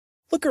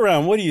Look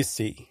around, what do you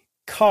see?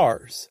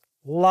 Cars.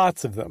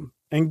 Lots of them.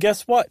 And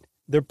guess what?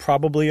 They're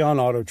probably on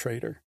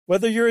AutoTrader.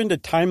 Whether you're into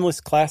timeless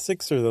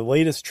classics or the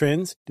latest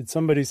trends, did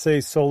somebody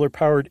say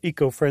solar-powered,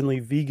 eco-friendly,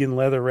 vegan,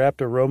 leather-wrapped,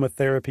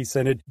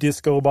 aromatherapy-scented,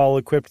 disco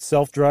ball-equipped,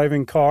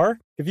 self-driving car?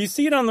 If you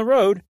see it on the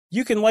road,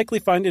 you can likely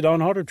find it on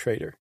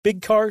AutoTrader.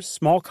 Big cars,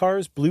 small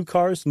cars, blue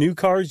cars, new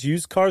cars,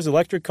 used cars,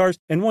 electric cars,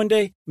 and one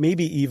day,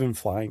 maybe even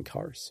flying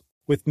cars.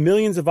 With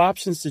millions of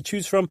options to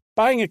choose from,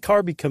 buying a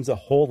car becomes a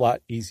whole lot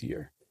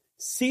easier.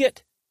 See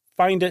it,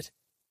 find it,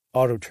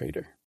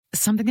 AutoTrader.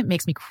 Something that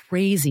makes me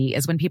crazy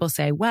is when people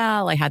say,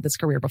 well, I had this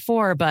career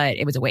before, but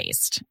it was a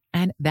waste.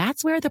 And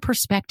that's where the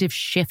perspective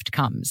shift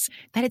comes,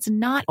 that it's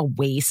not a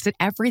waste, that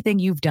everything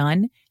you've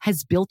done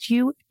has built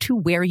you to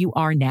where you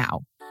are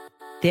now.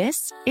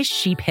 This is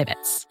She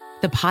Pivots,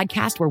 the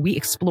podcast where we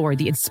explore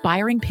the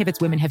inspiring pivots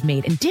women have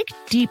made and dig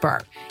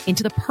deeper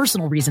into the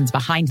personal reasons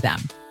behind them.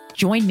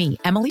 Join me,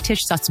 Emily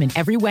Tish Sussman,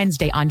 every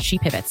Wednesday on She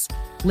Pivots.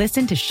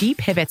 Listen to She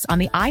Pivots on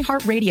the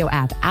iHeartRadio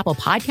app, Apple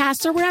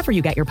Podcasts, or wherever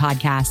you get your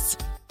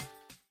podcasts.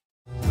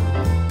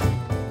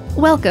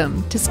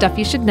 Welcome to Stuff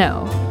You Should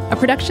Know, a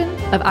production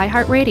of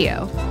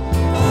iHeartRadio.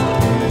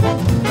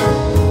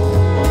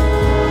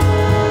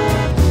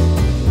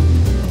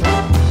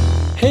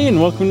 Hey, and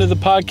welcome to the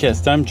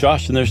podcast. I'm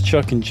Josh, and there's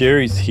Chuck and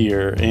Jerry's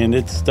here, and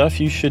it's Stuff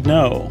You Should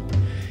Know.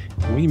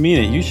 We mean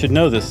it. You should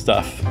know this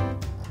stuff,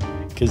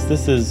 because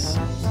this is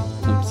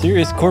some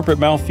serious corporate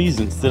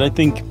malfeasance that I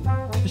think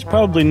there's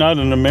probably not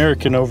an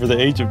American over the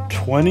age of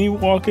 20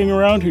 walking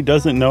around who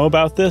doesn't know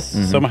about this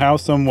somehow,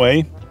 some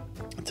way.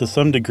 To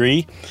some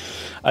degree.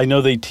 I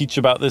know they teach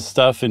about this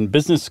stuff in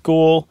business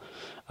school.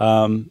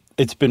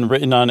 It's been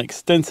written on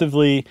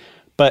extensively,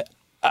 but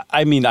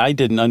I mean, I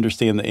didn't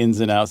understand the ins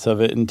and outs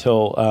of it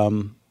until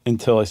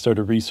I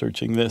started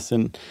researching this,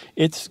 and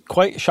it's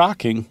quite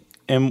shocking.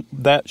 And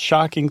that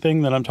shocking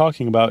thing that I'm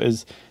talking about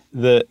is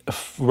the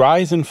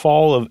rise and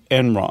fall of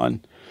Enron,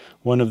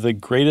 one of the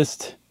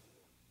greatest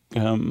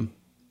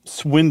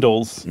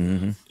swindles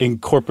in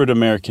corporate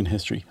American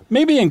history.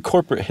 Maybe in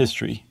corporate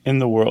history in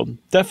the world.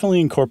 Definitely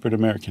in corporate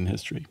American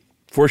history.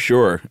 For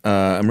sure.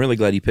 I'm really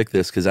glad you picked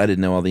this because I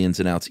didn't know all the ins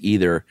and outs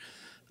either.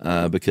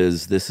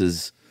 Because this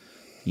is,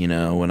 you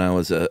know, when I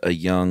was a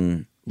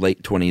young,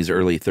 late 20s,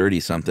 early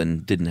 30-something,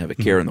 didn't have a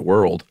care in the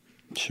world.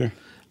 Sure.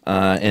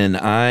 And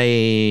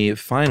I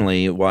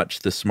finally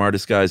watched The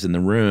Smartest Guys in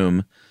the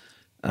Room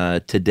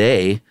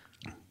today.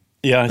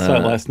 Yeah, I saw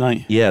it last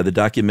night. Yeah, the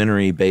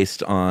documentary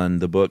based on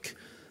the book.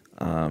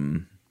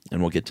 And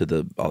we'll get to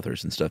the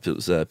authors and stuff. It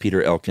was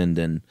Peter Elkind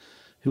and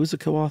who was the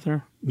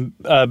co-author?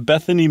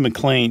 Bethany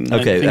McLean.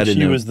 Okay, I think didn't she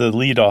know. was the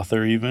lead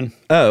author even.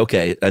 Oh,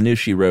 okay. I knew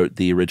she wrote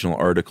the original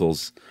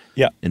articles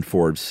Yeah. in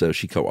Forbes, so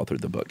she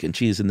co-authored the book. And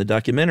she's in the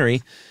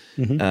documentary,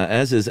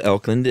 as is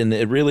Elkind, and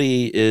it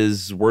really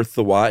is worth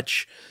the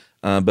watch.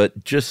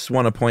 But just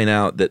want to point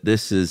out that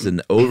this is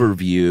an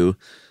overview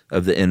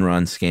of the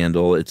Enron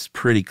scandal. It's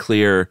pretty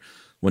clear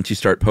once you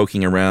start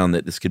poking around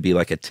that this could be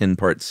like a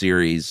 10-part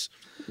series.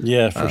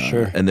 Yeah, for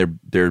sure. And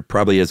there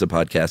probably is a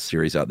podcast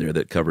series out there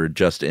that covered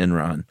just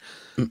Enron.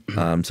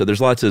 So there's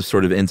lots of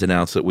sort of ins and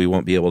outs that we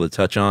won't be able to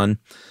touch on.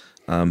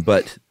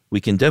 But we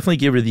can definitely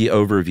give her the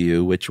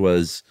overview, which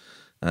was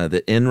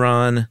that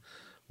Enron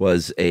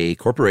was a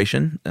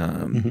corporation.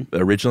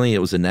 Originally, it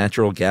was a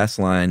natural gas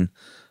line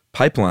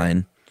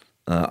pipeline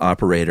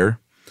operator.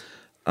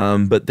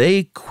 But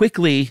they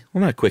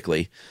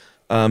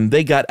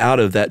they got out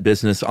of that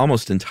business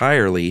almost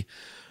entirely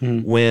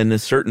when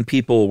certain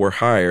people were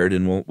hired,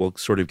 and we'll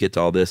sort of get to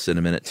all this in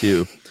a minute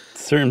too.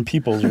 Certain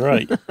people's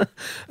right.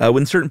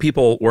 When certain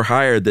people were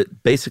hired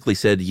that basically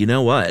said, you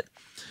know what,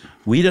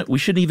 we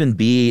shouldn't even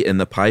be in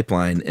the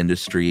pipeline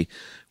industry.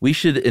 We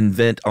should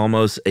invent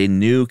almost a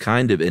new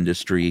kind of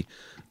industry,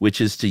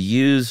 which is to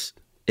use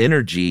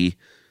energy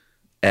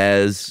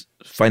as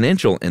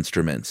financial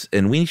instruments,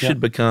 and we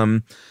should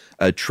become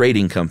a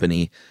trading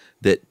company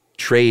that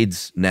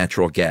trades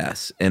natural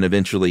gas and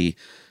eventually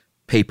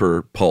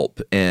paper pulp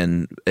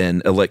and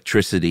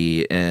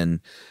electricity and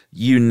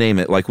you name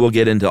it. Like, we'll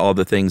get into all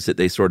the things that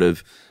they sort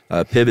of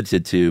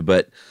pivoted to.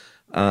 But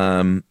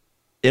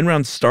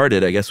Enron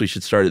started, I guess we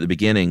should start at the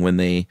beginning, when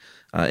they,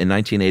 in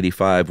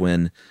 1985,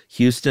 when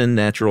Houston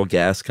Natural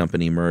Gas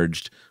Company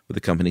merged with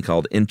a company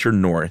called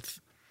InterNorth.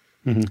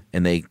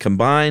 And they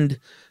combined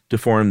to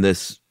form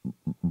this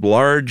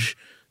large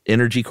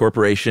energy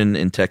corporation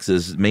in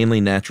Texas, mainly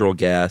natural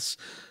gas.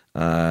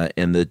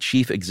 And the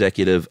chief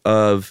executive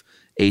of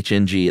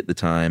HNG at the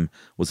time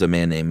was a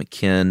man named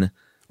Kenneth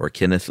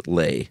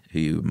Lay, who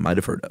you might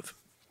have heard of.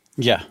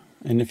 Yeah.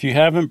 And if you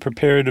haven't,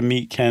 prepare to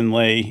meet Ken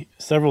Lay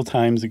several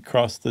times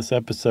across this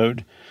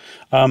episode.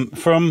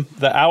 From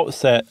the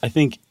outset, I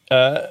think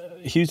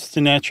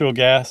Houston Natural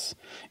Gas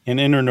and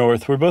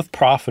InterNorth were both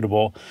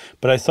profitable,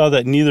 but I saw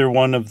that neither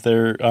one of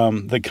their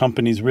the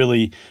companies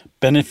really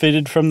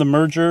benefited from the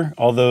merger,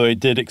 although it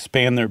did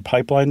expand their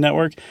pipeline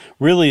network.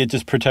 Really, it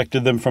just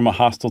protected them from a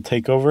hostile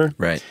takeover.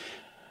 Right.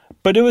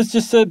 But it was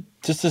just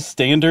a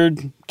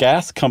standard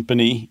gas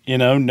company,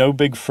 no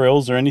big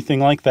frills or anything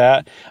like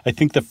that. I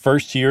think the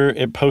first year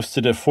it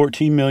posted a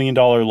 $14 million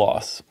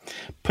loss.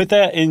 Put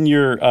that in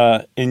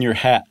your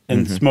hat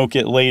and smoke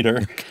it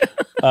later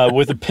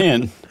with a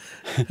pin.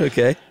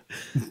 Okay.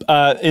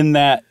 In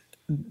that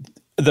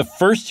the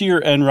first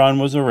year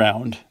Enron was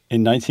around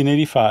in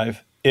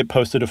 1985, it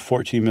posted a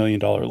 $14 million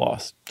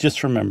loss.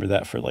 Just remember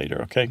that for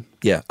later, okay?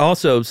 Yeah.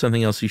 Also,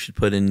 something else you should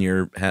put in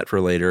your hat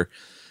for later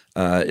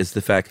is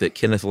the fact that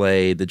Kenneth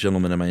Lay, the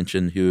gentleman I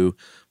mentioned, who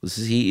was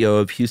the CEO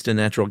of Houston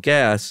Natural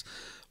Gas,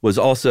 was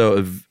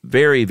also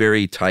very,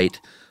 very tight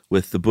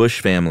with the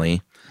Bush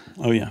family.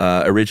 Oh,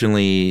 yeah.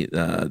 Originally,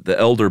 the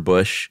elder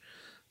Bush,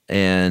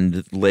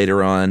 and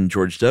later on,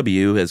 George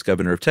W. as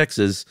governor of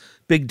Texas,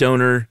 big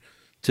donor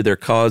to their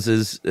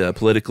causes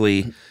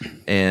politically,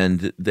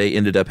 and they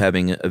ended up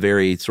having a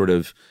very sort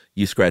of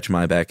you scratch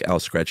my back,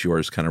 I'll scratch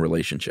yours kind of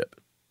relationship.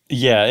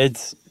 Yeah,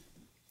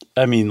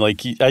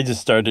 I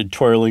just started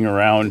twirling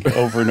around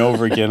over and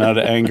over again out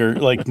of anger,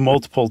 like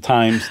multiple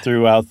times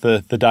throughout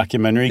the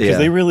documentary, because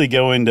they really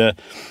go into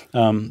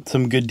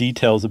some good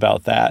details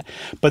about that.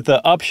 But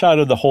the upshot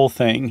of the whole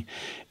thing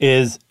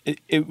is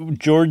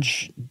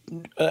George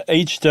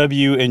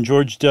H.W. and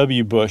George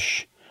W.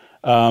 Bush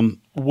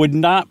would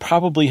not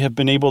probably have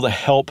been able to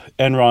help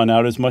Enron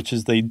out as much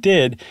as they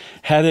did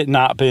had it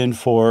not been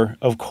for,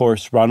 of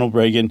course, Ronald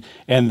Reagan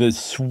and the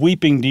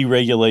sweeping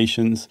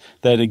deregulations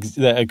that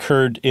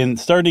occurred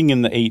starting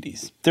in the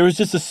 80s. There was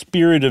just a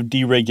spirit of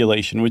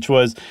deregulation, which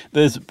was,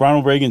 as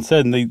Ronald Reagan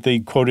said, and they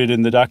quoted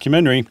in the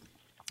documentary,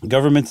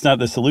 government's not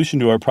the solution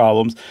to our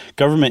problems.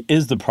 Government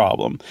is the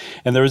problem.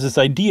 And there was this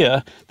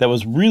idea that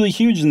was really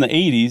huge in the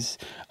 80s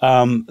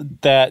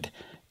that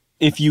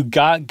if you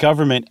got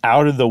government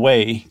out of the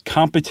way,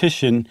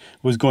 competition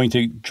was going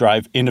to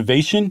drive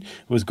innovation,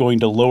 was going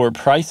to lower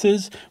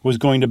prices, was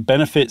going to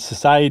benefit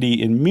society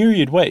in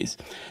myriad ways.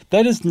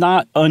 That is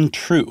not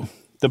untrue.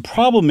 The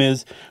problem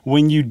is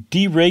when you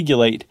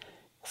deregulate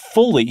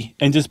fully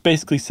and just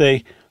basically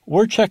say,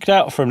 we're checked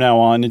out from now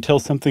on until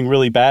something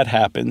really bad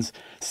happens.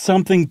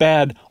 Something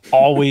bad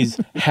always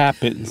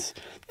happens.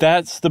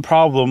 That's the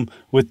problem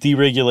with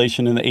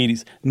deregulation in the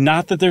 80s.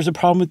 Not that there's a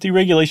problem with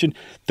deregulation,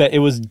 that it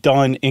was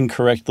done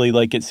incorrectly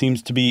like it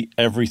seems to be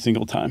every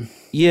single time.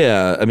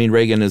 Yeah. I mean,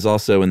 Reagan is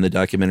also in the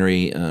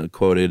documentary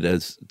quoted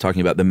as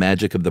talking about the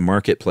magic of the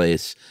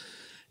marketplace.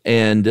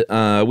 And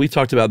we've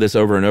talked about this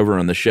over and over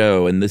on the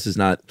show, and this is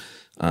not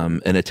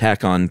an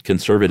attack on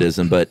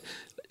conservatism, but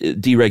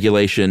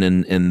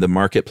deregulation and the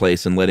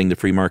marketplace and letting the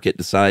free market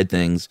decide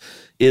things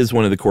is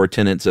one of the core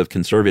tenets of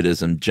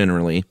conservatism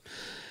generally.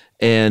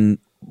 And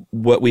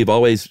what we've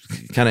always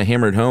kind of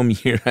hammered home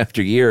year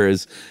after year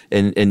is,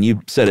 and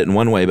you said it in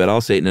one way, but I'll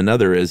say it in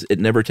another, is it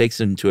never takes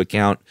into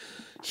account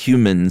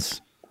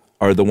humans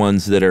are the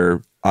ones that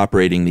are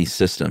operating these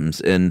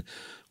systems. And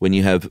when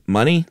you have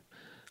money,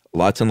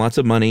 lots and lots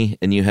of money,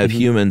 and you have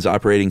humans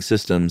operating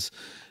systems,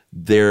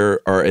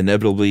 there are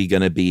inevitably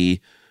going to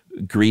be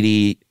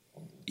greedy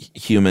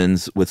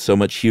humans with so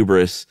much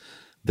hubris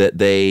that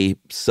they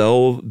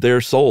sell their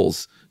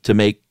souls to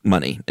make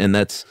money. And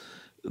that's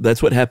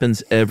what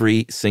happens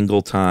every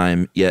single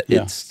time, yet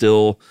it's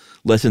still,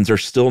 lessons are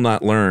still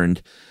not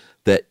learned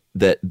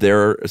that there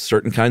are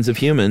certain kinds of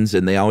humans,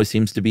 and they always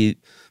seem to be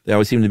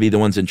the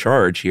ones in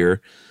charge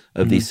here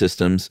of these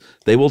systems.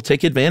 They will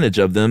take advantage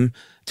of them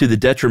to the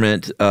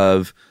detriment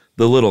of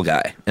the little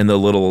guy and the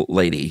little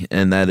lady.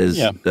 And that is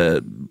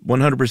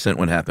 100%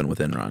 what happened with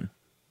Enron.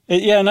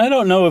 Yeah, and I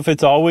don't know if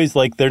it's always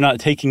like they're not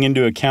taking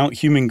into account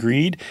human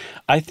greed.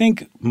 I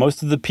think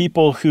most of the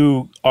people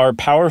who are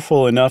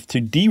powerful enough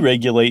to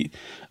deregulate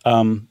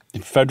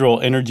federal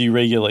energy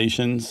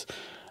regulations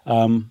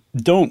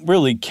don't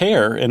really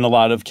care in a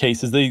lot of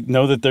cases. They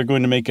know that they're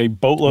going to make a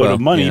boatload of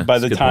money by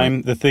the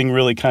time the thing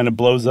really kind of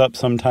blows up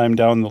sometime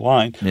down the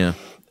line. Yeah,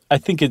 I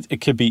think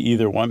it could be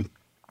either one.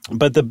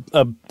 But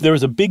there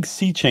was a big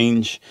sea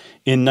change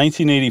in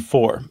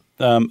 1984.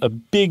 A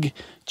big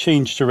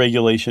change to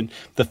regulation.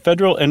 The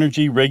Federal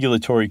Energy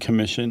Regulatory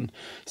Commission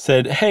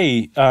said,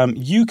 hey,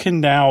 you can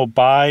now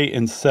buy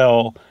and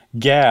sell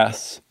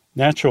gas,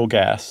 natural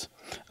gas,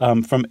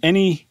 from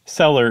any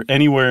seller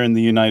anywhere in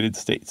the United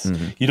States.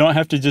 You don't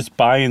have to just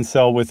buy and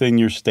sell within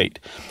your state.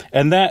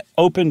 And that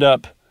opened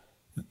up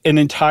an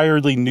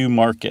entirely new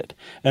market.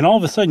 And all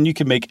of a sudden, you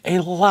can make a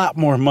lot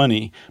more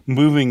money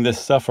moving this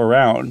stuff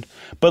around.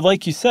 But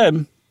like you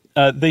said,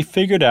 they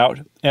figured out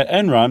at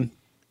Enron,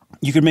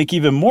 you could make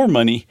even more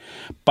money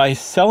by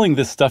selling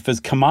this stuff as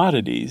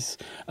commodities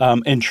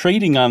and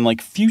trading on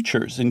like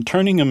futures and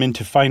turning them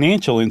into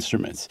financial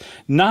instruments,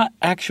 not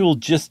actual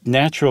just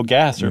natural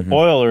gas or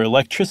oil or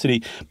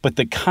electricity, but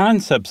the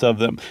concepts of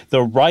them,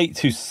 the right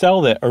to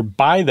sell that or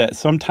buy that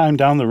sometime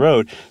down the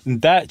road.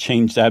 And that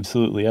changed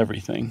absolutely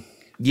everything.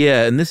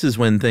 Yeah, and this is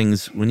when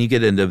you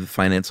get into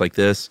finance like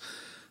this,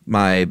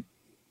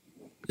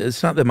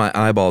 it's not that my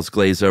eyeballs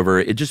glaze over,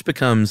 it just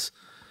becomes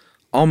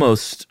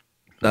almost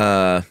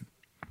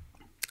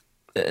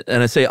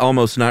and I say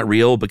almost not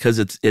real because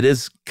it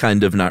is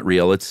kind of not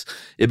real.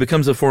 It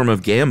becomes a form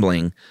of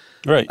gambling,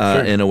 right?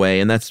 Sure. In a way,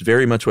 and that's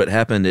very much what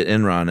happened at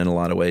Enron in a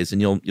lot of ways,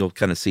 and you'll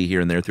kind of see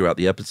here and there throughout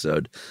the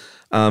episode.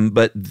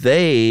 But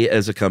they,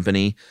 as a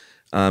company,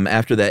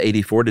 after that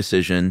 84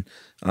 decision,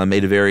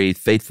 made a very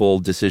faithful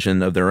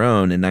decision of their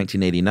own in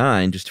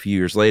 1989, just a few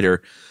years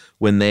later,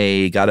 when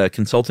they got a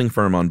consulting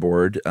firm on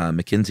board,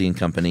 McKinsey &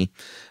 Company,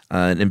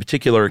 and in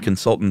particular, a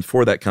consultant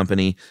for that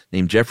company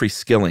named Jeffrey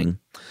Skilling,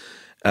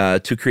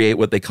 to create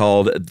what they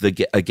called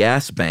a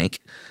gas bank,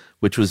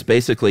 which was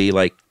basically,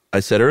 like I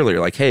said earlier,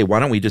 like, hey, why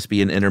don't we just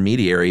be an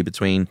intermediary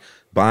between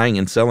buying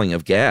and selling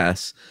of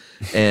gas?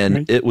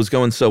 And it was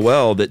going so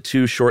well that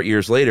 2 short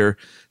years later,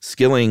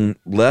 Skilling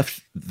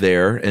left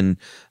there and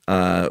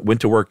went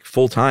to work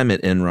full-time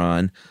at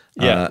Enron.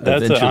 Yeah,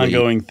 that's an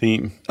ongoing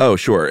theme. Oh,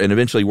 sure. And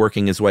eventually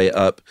working his way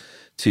up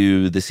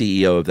to the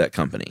CEO of that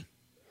company.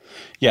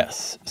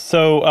 Yes.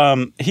 So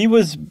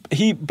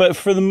but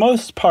for the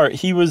most part,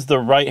 he was the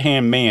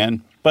right-hand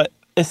man, but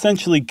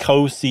essentially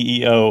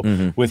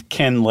co-CEO with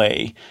Ken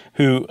Lay,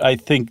 who I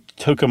think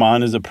took him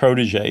on as a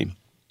protege.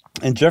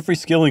 And Jeffrey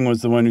Skilling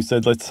was the one who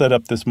said, let's set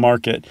up this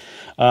market.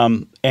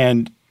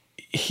 And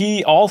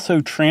he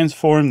also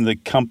transformed the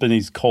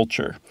company's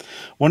culture.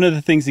 One of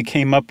the things he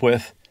came up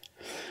with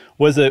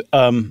was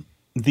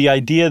the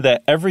idea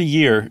that every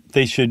year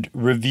they should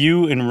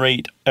review and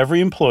rate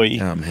every employee.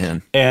 Oh,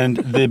 man. And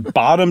the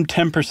bottom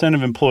 10%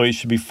 of employees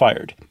should be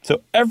fired.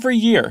 So every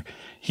year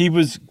he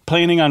was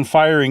planning on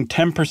firing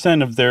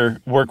 10% of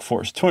their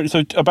workforce,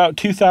 so about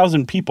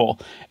 2,000 people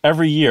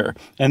every year.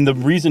 And the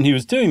reason he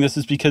was doing this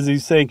is because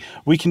he's saying,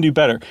 we can do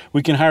better.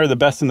 We can hire the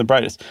best and the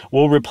brightest.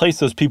 We'll replace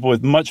those people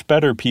with much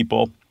better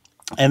people.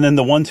 And then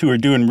the ones who are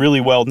doing really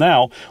well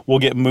now will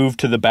get moved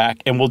to the back,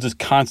 and we'll just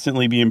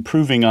constantly be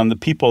improving on the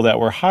people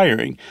that we're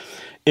hiring.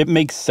 It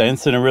makes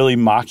sense in a really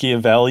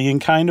Machiavellian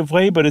kind of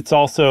way, but it's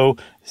also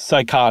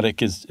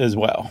psychotic as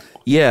well.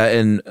 Yeah,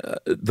 and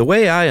the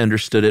way I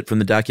understood it from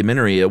the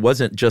documentary, it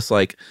wasn't just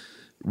like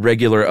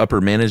regular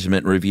upper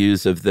management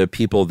reviews of the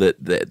people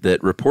that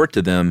report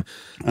to them,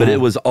 but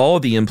it was all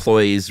the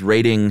employees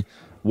rating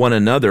one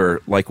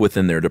another like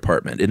within their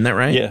department. Isn't that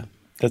right? Yeah,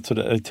 that's what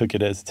I took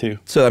it as too.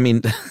 So, I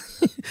mean,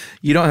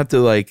 you don't have to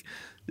like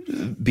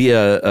be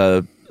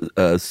a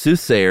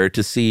soothsayer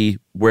to see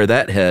where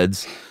that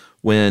heads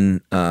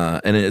when,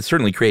 and it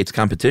certainly creates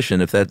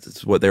competition if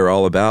that's what they're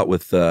all about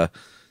with, the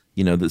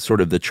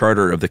sort of the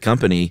charter of the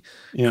company,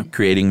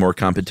 creating more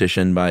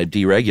competition by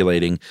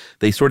deregulating.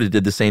 They sort of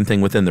did the same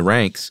thing within the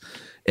ranks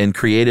and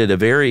created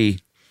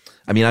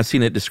I've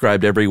seen it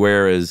described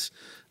everywhere as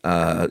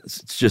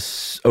it's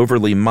just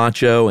overly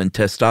macho and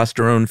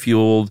testosterone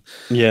fueled.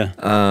 Yeah.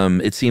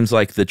 It seems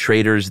like the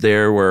traders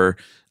there were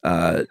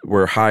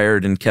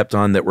hired and kept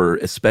on that were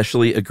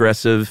especially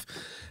aggressive.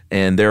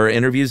 And there are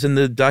interviews in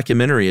the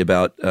documentary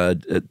about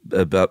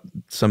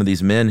some of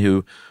these men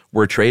who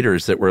were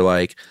traders that were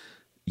like,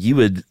 you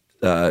would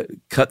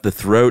cut the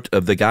throat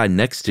of the guy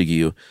next to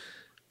you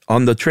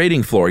on the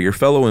trading floor, your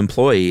fellow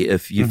employee,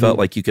 if you felt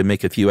like you could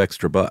make a few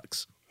extra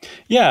bucks.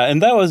 Yeah,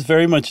 and that was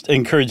very much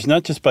encouraged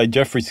not just by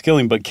Jeffrey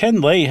Skilling, but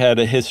Ken Lay had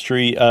a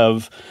history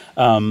of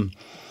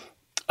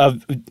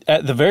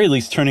at the very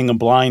least turning a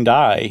blind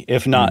eye,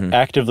 if not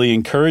actively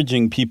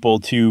encouraging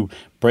people to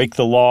break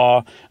the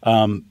law,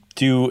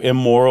 do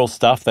immoral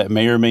stuff that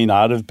may or may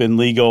not have been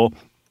legal,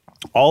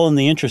 all in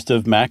the interest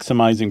of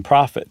maximizing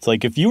profits.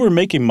 Like if you were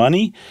making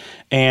money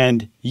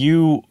and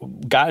you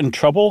got in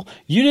trouble,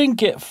 you didn't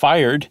get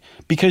fired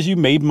because you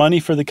made money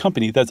for the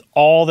company. That's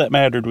all that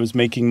mattered, was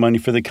making money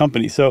for the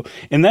company. So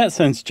in that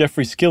sense,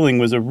 Jeffrey Skilling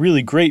was a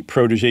really great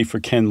protege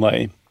for Ken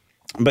Lay.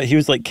 But he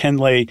was like Ken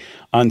Lay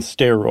on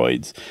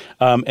steroids.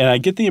 And I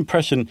get the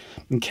impression,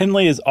 and Ken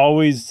Lay is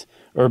always,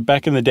 or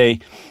back in the day,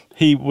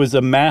 he was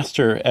a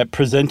master at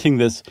presenting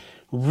this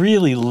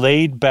really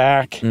laid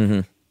back,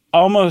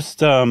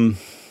 almost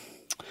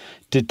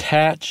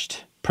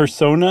detached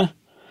persona.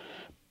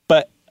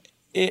 But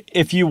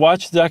if you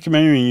watch the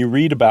documentary and you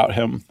read about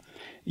him,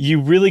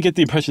 you really get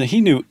the impression that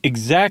he knew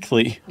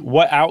exactly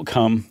what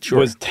outcome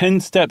was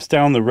 10 steps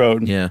down the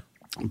road. Yeah.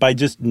 By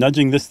just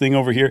nudging this thing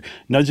over here,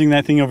 nudging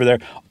that thing over there,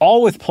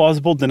 all with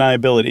plausible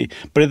deniability,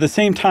 but at the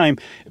same time,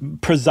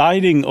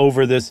 presiding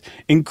over this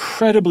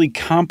incredibly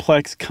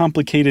complex,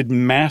 complicated,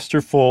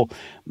 masterful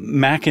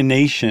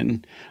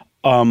machination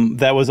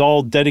that was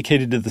all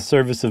dedicated to the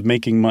service of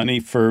making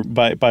money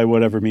by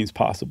whatever means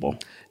possible.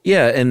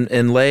 Yeah,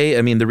 and Lay,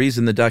 I mean, the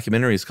reason the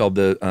documentary is called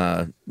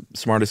The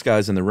Smartest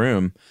Guys in the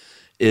Room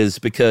is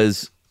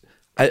because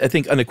I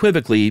think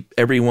unequivocally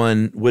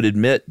everyone would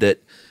admit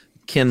that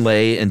Ken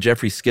Lay and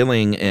Jeffrey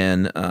Skilling,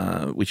 and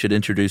we should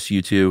introduce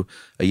you to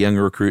a young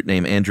recruit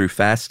named Andrew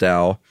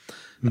Fastow,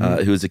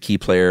 who was a key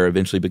player,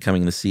 eventually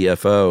becoming the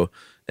CFO,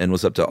 and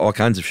was up to all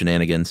kinds of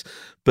shenanigans.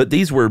 But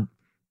these were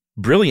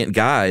brilliant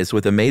guys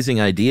with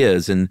amazing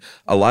ideas, and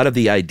a lot of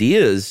the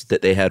ideas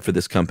that they had for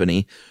this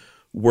company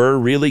were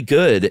really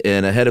good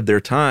and ahead of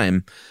their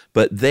time.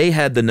 But they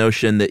had the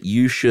notion that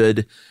you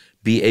should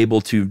be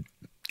able to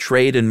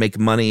trade and make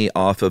money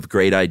off of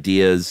great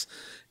ideas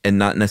and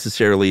not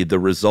necessarily the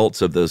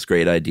results of those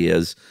great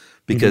ideas.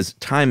 Because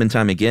time and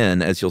time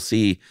again, as you'll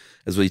see,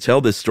 as we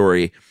tell this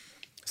story,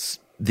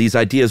 these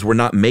ideas were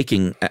not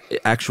making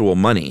actual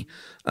money.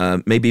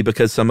 Maybe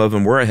because some of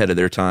them were ahead of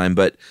their time,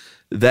 but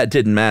that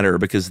didn't matter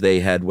because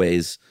they had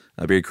ways,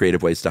 very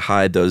creative ways to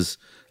hide those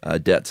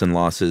debts and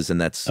losses.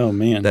 And that's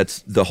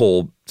the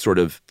whole sort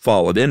of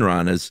fall of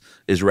Enron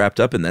is wrapped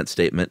up in that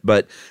statement.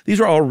 But these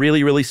were all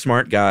really, really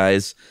smart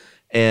guys,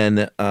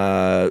 and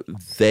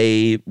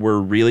they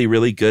were really,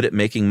 really good at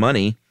making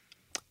money.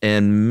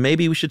 And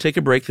maybe we should take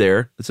a break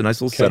there. It's a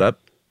nice little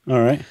setup.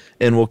 All right.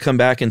 And we'll come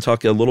back and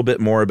talk a little bit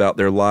more about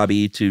their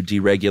lobby to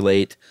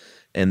deregulate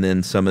and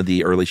then some of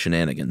the early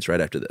shenanigans right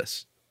after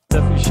this.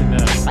 Stuff you should know.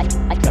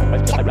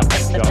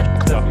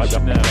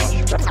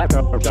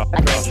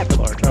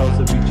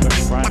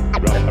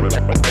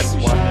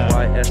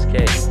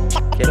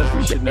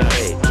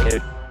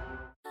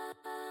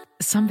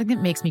 Something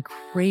that makes me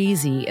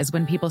crazy is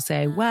when people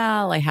say,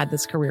 well, I had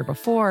this career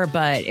before,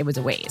 but it was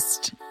a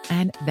waste.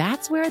 And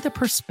that's where the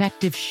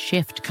perspective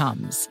shift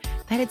comes,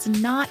 that it's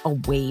not a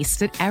waste,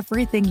 that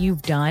everything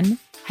you've done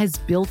has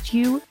built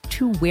you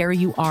to where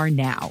you are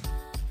now.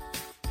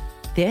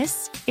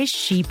 This is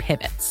She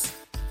Pivots,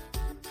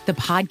 the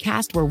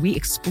podcast where we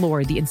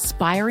explore the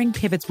inspiring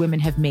pivots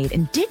women have made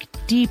and dig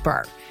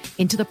deeper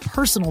into the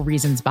personal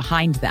reasons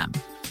behind them.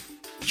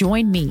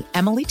 Join me,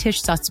 Emily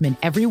Tish Sussman,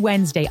 every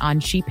Wednesday on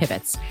She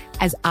Pivots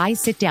as I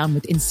sit down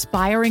with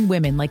inspiring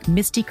women like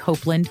Misty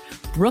Copeland,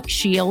 Brooke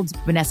Shields,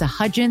 Vanessa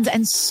Hudgens,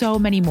 and so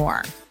many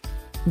more.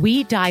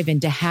 We dive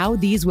into how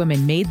these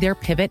women made their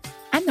pivot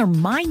and their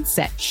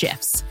mindset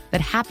shifts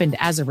that happened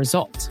as a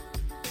result.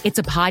 It's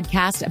a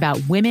podcast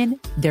about women,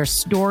 their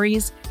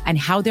stories, and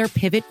how their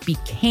pivot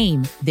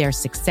became their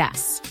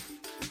success.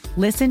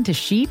 Listen to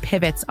She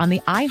Pivots on the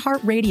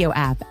iHeartRadio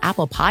app,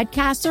 Apple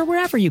Podcasts, or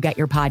wherever you get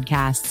your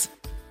podcasts.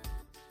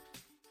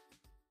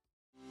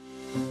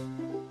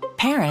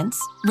 Parents,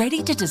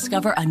 ready to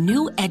discover a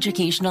new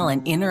educational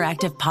and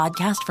interactive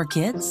podcast for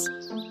kids?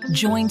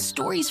 Join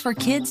Stories for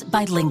Kids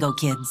by Lingo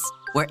Kids,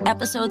 where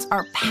episodes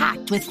are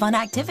packed with fun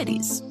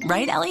activities.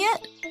 Right,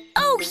 Elliot?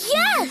 Oh,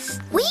 yes!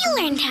 We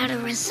learned how to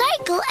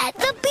recycle at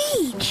the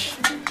beach.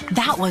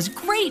 That was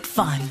great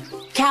fun.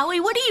 Callie,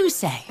 what do you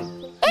say?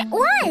 It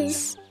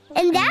was.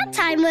 And that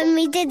time when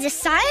we did the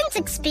science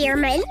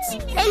experiments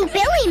and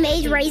Billy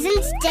made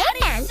raisins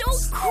dance. So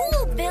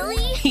cool, Billy.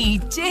 He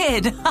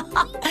did.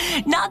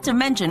 Not to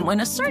mention when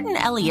a certain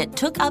Elliot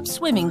took up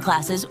swimming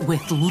classes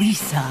with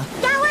Lisa.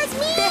 That was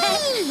me.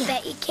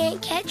 Bet you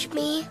can't catch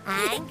me.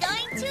 I'm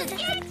going to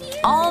get you.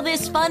 All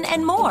this fun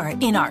and more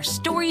in our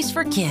Stories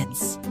for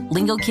Kids.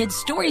 Lingo Kids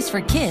Stories for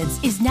Kids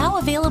is now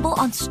available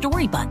on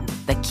Story Button,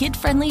 the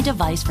kid-friendly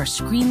device for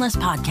screenless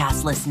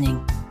podcast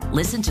listening.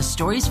 Listen to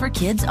Stories for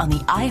Kids on the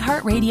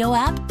iHeartRadio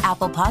app,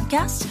 Apple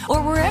Podcasts,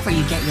 or wherever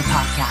you get your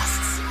podcasts.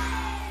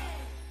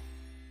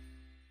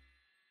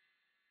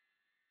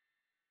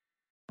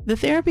 The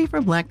Therapy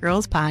for Black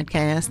Girls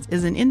podcast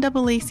is an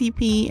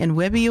NAACP and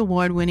Webby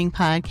Award-winning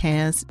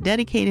podcast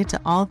dedicated to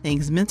all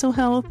things mental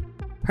health,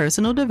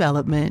 personal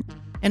development,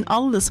 and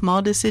all of the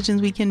small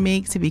decisions we can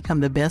make to become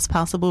the best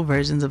possible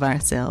versions of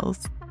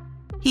ourselves.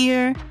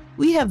 Here,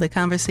 we have the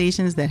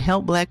conversations that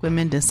help Black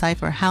women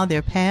decipher how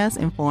their past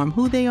inform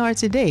who they are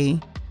today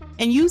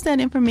and use that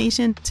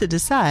information to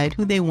decide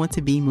who they want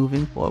to be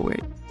moving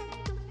forward.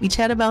 We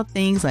chat about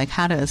things like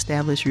how to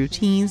establish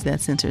routines that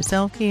center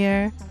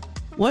self-care,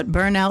 what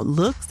burnout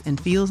looks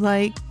and feels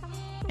like,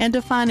 and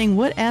defining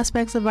what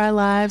aspects of our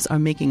lives are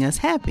making us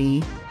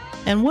happy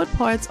and what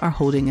parts are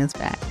holding us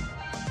back.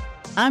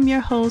 I'm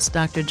your host,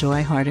 Dr.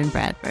 Joy Harden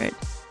Bradford,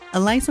 a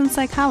licensed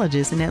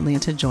psychologist in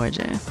Atlanta,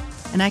 Georgia.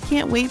 And I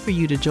can't wait for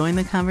you to join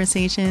the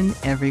conversation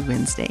every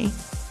Wednesday.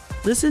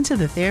 Listen to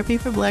the Therapy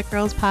for Black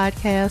Girls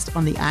podcast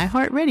on the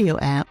iHeartRadio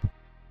app,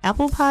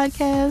 Apple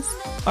Podcasts,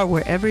 or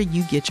wherever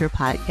you get your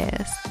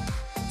podcasts.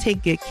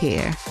 Take good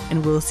care,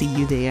 and we'll see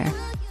you there.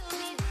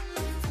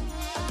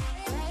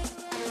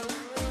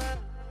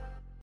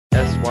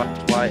 Stuff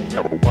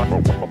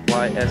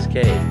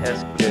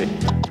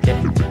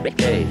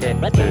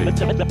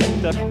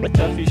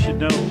you should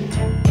know.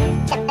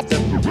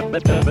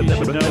 Stuff you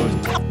should know.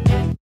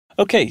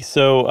 Okay,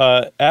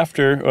 so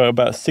after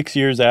about 6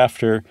 years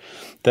after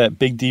that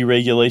big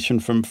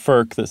deregulation from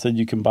FERC that said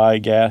you can buy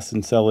gas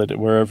and sell it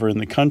wherever in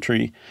the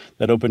country,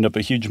 that opened up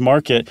a huge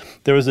market,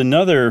 there was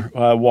another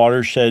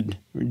watershed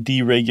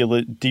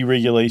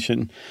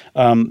deregulation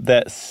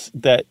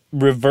that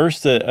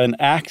reversed an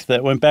act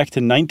that went back to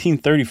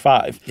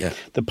 1935. Yeah.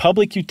 The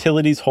Public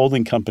Utilities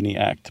Holding Company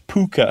Act,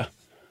 PUCA.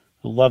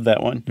 I love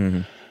that one.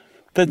 Mm-hmm.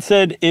 That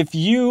said, if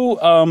you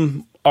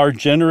are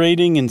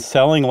generating and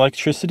selling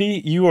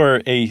electricity, you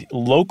are a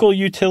local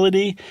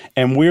utility,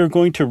 and we're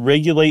going to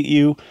regulate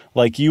you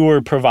like you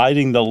are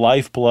providing the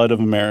lifeblood of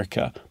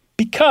America.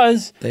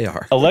 Because they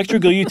are.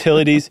 Electrical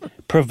utilities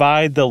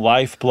provide the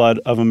lifeblood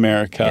of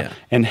America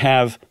and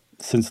have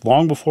since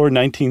long before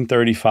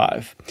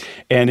 1935.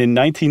 And in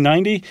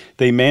 1990,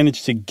 they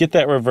managed to get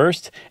that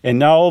reversed. And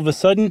now all of a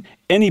sudden,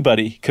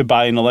 anybody could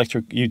buy an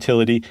electric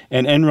utility.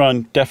 And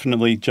Enron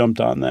definitely jumped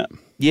on that.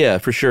 Yeah,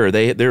 for sure.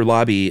 Their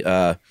lobby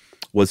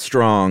was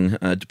strong,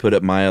 to put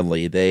it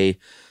mildly. They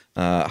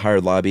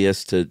hired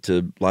lobbyists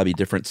to lobby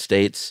different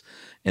states.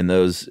 And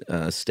those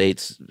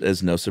states,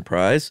 as no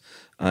surprise,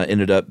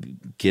 ended up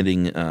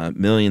getting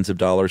millions of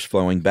dollars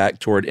flowing back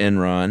toward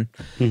Enron.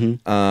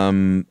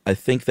 Mm-hmm. I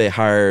think they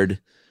hired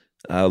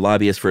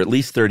lobbyists for at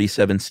least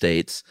 37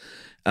 states.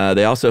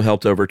 They also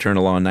helped overturn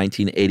a law in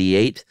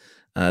 1988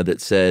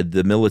 that said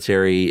the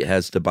military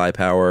has to buy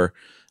power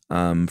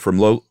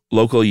from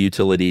local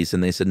utilities.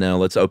 And they said, no,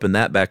 let's open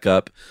that back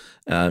up.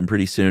 And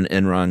pretty soon,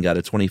 Enron got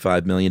a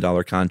 $25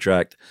 million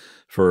contract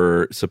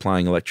for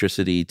supplying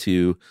electricity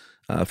to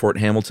Fort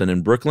Hamilton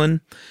and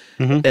Brooklyn.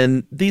 Mm-hmm.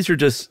 And these are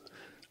just,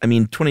 I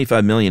mean,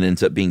 25 million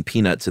ends up being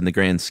peanuts in the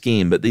grand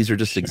scheme, but these are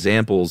just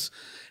examples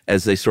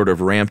as they sort of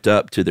ramped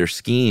up to their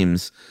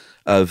schemes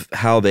of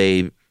how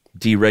they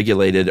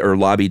deregulated or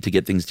lobbied to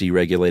get things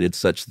deregulated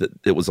such that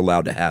it was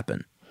allowed to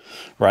happen.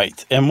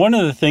 Right. And one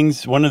of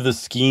the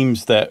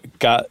schemes that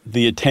got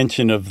the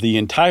attention of the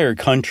entire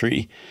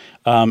country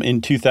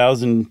in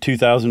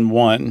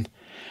 2001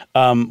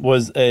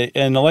 was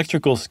an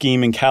electrical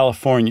scheme in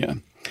California.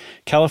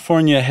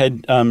 California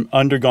had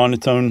undergone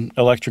its own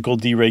electrical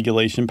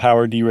deregulation,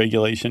 power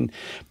deregulation,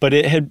 but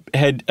it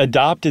had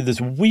adopted this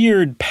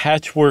weird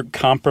patchwork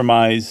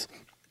compromise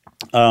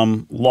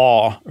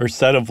law or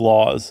set of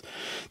laws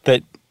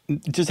that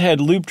just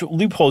had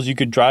loopholes you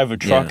could drive a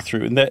truck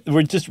through, and that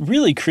were just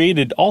really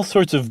created all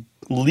sorts of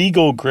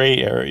legal gray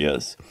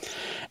areas.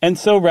 And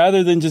so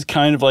rather than just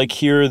kind of like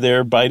here or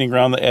there biting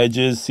around the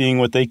edges, seeing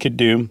what they could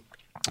do,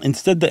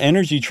 instead the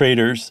energy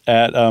traders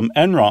at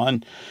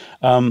Enron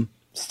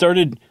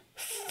started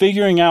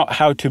figuring out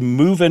how to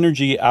move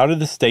energy out of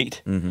the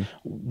state,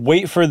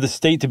 wait for the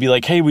state to be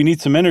like, hey, we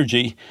need some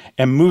energy,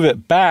 and move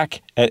it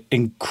back at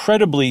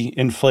incredibly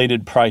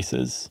inflated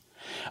prices.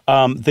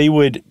 They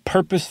would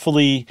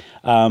purposefully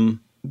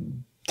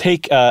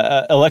take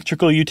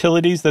electrical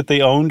utilities that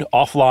they owned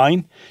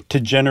offline to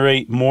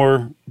generate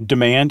more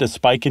demand, a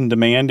spike in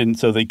demand, and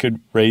so they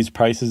could raise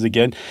prices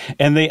again.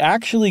 And they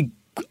actually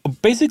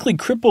basically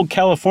crippled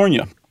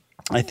California.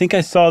 I think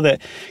I saw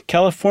that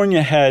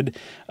California had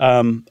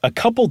a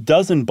couple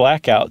dozen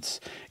blackouts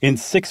in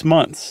 6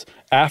 months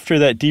after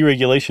that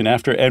deregulation,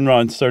 after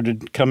Enron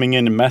started coming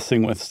in and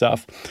messing with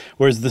stuff.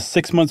 Whereas the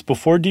 6 months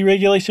before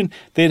deregulation,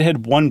 they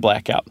had one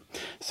blackout.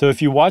 So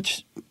if you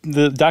watch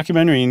the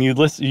documentary and you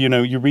listen,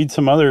 you read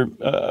some other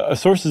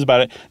sources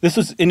about it, this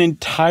was an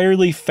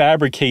entirely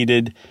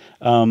fabricated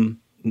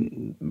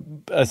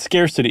a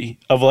scarcity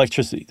of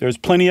electricity. There's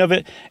plenty of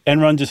it.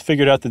 Enron just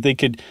figured out that they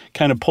could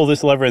kind of pull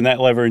this lever and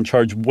that lever and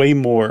charge way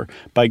more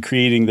by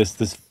creating this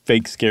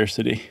fake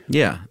scarcity.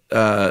 Yeah.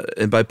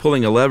 And by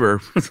pulling a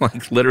lever,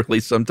 like literally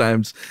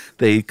sometimes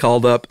they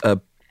called up a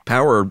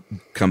power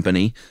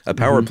company, a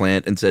power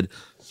plant, and said,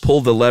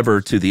 pull the lever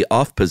to the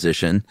off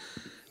position.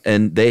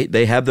 And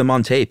they have them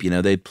on tape.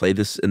 They play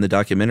this in the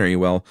documentary.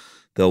 Well,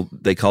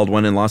 they called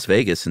one in Las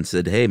Vegas and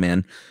said, hey,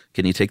 man,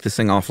 can you take this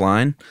thing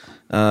offline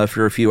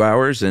for a few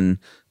hours and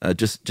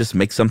just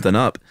make something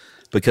up?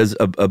 Because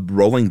a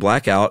rolling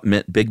blackout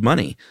meant big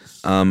money.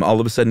 All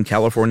of a sudden,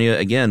 California,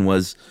 again,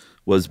 was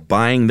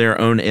buying their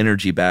own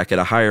energy back at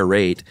a higher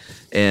rate.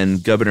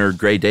 And Governor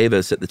Gray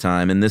Davis at the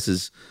time, and this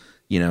is,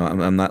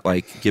 I'm not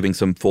like giving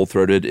some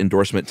full-throated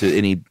endorsement to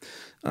any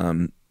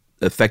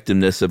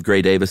effectiveness of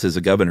Gray Davis as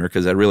a governor,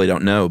 because I really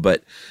don't know,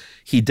 but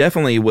he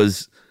definitely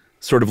was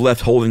sort of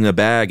left holding the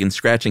bag and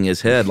scratching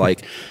his head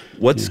like,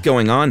 what's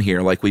going on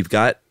here? Like, we've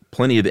got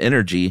plenty of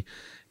energy,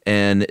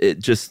 and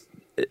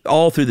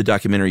all through the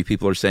documentary,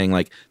 people are saying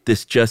like,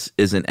 this just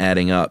isn't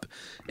adding up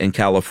in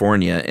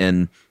California.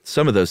 And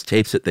some of those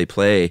tapes that they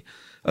play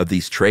of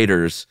these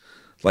traders,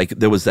 like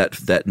there was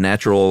that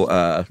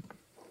natural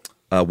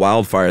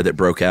wildfire that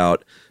broke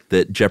out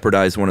that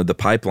jeopardized one of the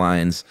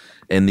pipelines,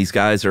 and these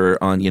guys are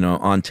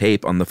on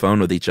tape on the phone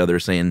with each other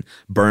saying,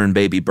 burn,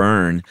 baby,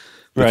 burn,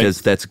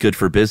 because that's good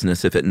for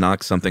business if it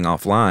knocks something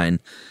offline.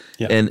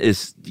 Yep. And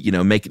is,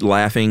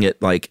 laughing at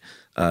like,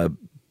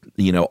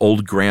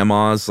 old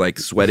grandmas like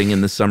sweating in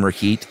the summer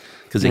heat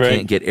because they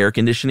can't get air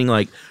conditioning,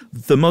 like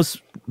the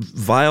most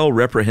vile,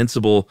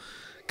 reprehensible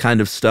kind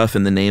of stuff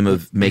in the name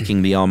of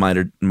making the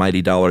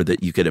almighty dollar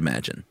that you could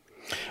imagine.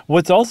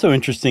 What's also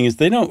interesting is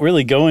they don't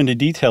really go into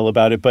detail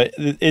about it, but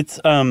it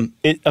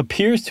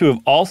appears to have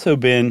also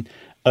been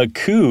a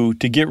coup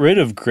to get rid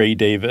of Gray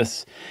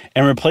Davis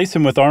and replace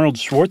him with Arnold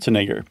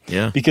Schwarzenegger.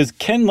 Yeah. Because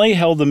Ken Lay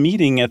held a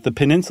meeting at the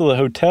Peninsula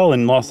Hotel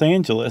in Los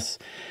Angeles,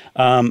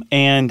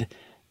 and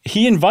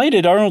he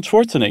invited Arnold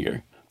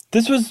Schwarzenegger.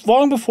 This was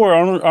long before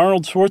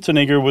Arnold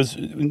Schwarzenegger was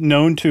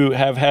known to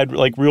have had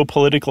like real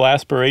political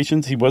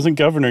aspirations. He wasn't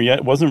governor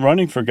yet, wasn't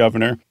running for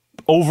governor,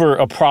 over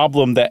a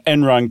problem that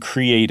Enron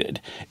created.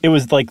 It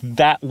was like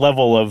that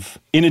level of,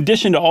 in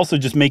addition to also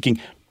just making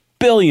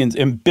billions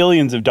and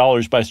billions of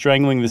dollars by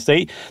strangling the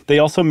state, they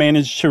also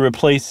managed to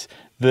replace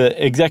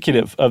the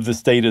executive of the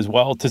state as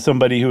well to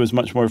somebody who was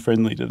much more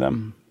friendly to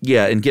them.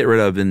 Yeah, and get rid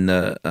of, and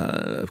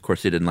of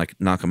course they didn't like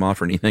knock him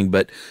off or anything,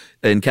 but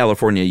in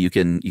California you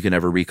can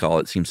have a recall.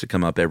 It seems to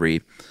come up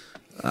every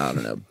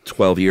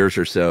 12 years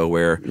or so,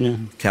 where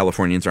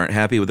Californians aren't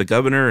happy with the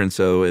governor, and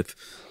so if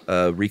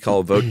a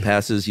recall vote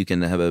passes, you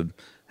can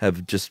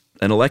have just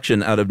an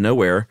election out of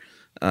nowhere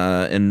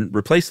and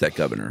replace that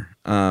governor.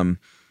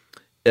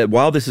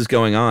 While this is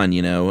going on,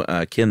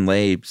 Ken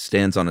Lay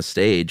stands on a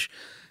stage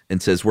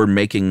and says, we're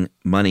making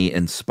money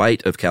in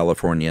spite of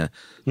California,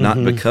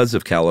 not because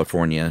of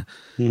California.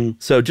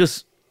 So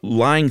just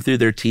lying through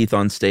their teeth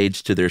on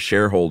stage to their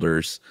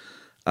shareholders,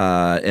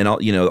 and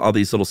all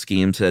these little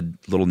schemes had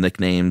little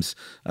nicknames.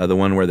 The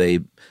one where they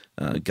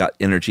got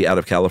energy out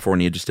of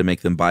California just to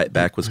make them buy it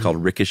back was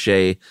called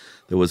Ricochet.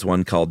 There was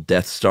one called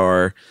Death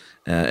Star,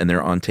 and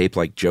they're on tape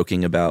like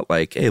joking about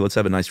like, hey, let's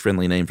have a nice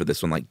friendly name for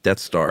this one, like Death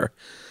Star.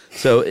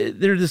 So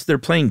they're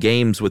playing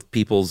games with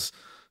people's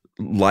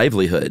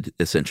livelihood,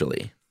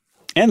 essentially.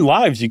 And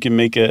lives, you can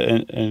make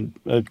a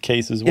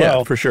case as well.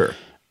 Yeah, for sure.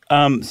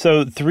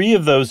 So 3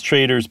 of those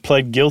traders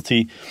pled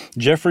guilty.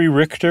 Jeffrey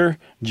Richter,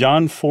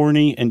 John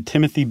Forney, and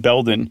Timothy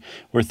Belden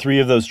were 3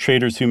 of those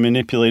traders who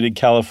manipulated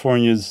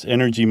California's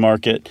energy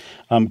market,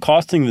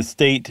 costing the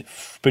state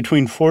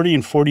between $40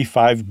 and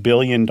 $45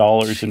 billion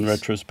in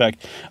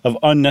retrospect of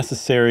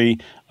unnecessary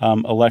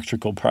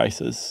electrical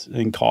prices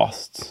and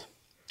costs.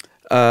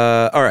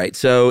 All right,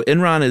 so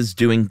Enron is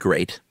doing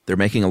great. They're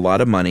making a lot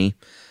of money.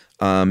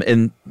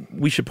 And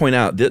we should point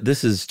out that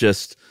this is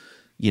just,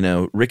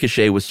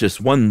 Ricochet was just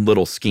one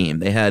little scheme.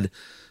 They had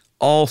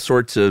all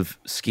sorts of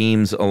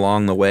schemes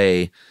along the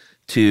way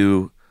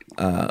to,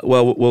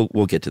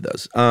 we'll get to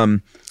those.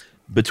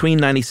 Between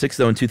 96,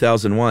 though, and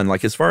 2001,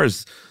 like as far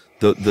as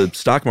the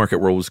stock market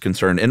world was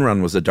concerned,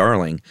 Enron was a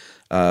darling.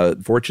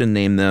 Fortune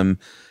named them,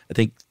 I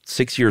think,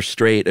 6 years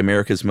straight,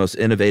 America's most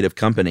innovative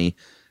company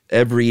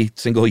every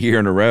single year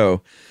in a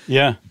row.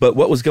 Yeah. But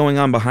what was going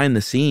on behind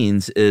the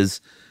scenes is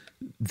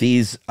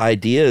these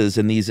ideas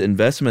and these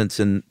investments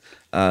and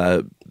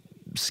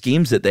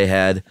schemes that they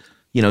had,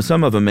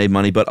 some of them made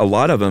money, but a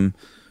lot of them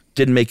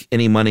didn't make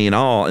any money at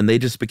all. And they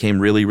just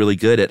became really, really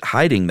good at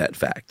hiding that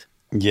fact.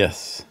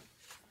 Yes.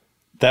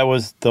 That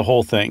was the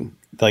whole thing.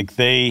 Like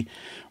they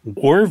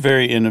were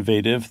very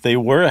innovative. They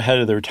were ahead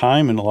of their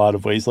time in a lot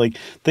of ways. Like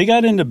they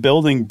got into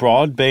building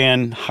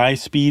broadband,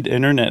 high-speed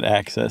internet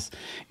access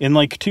in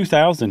like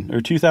 2000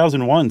 or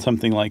 2001,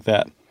 something like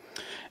that.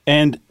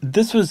 And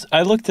this was,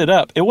 I looked it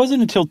up, it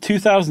wasn't until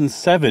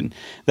 2007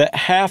 that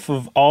half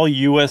of all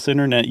U.S.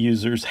 internet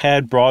users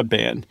had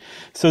broadband.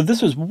 So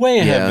this was way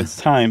ahead of its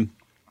time.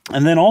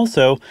 And then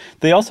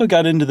they also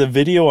got into the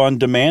video on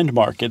demand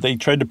market. They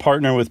tried to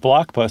partner with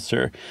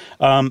Blockbuster.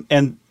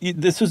 And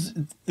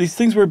these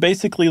things were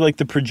basically like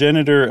the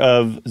progenitor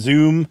of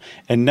Zoom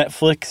and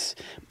Netflix.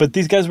 But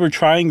these guys were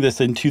trying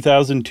this in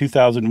 2000,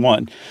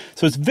 2001.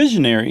 So it's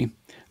visionary.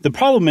 The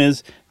problem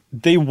is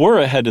they were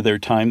ahead of their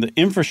time. The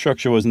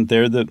infrastructure wasn't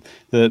there.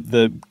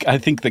 I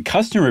think the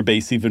customer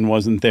base even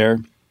wasn't there.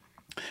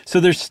 So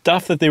their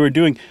stuff that they were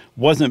doing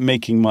wasn't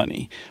making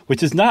money,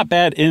 which is not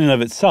bad in and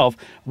of itself.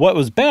 What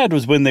was bad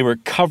was when they were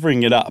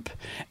covering it up.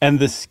 And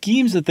the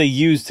schemes that they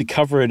used to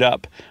cover it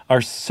up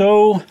are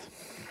so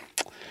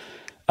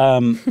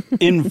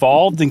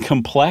involved and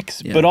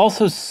complex, but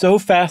also so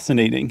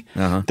fascinating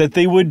that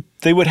they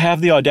would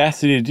have the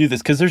audacity to do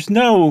this, because there's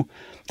no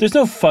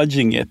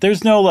fudging it.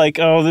 There's no like,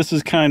 oh, this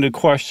is kind of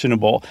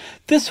questionable.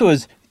 This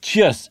was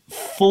just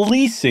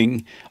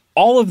fleecing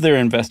all of their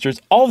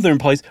investors, all of their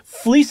employees,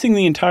 fleecing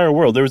the entire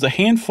world. There was a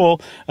handful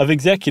of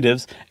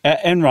executives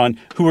at Enron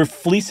who were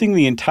fleecing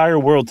the entire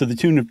world to the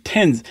tune of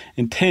tens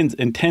and tens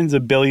and tens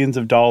of billions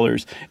of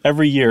dollars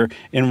every year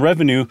in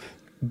revenue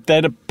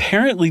that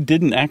apparently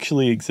didn't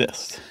actually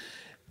exist.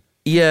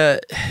 Yeah,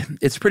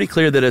 it's pretty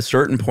clear that at a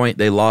certain point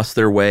they lost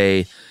their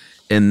way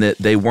and that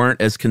they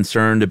weren't as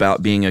concerned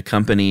about being a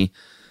company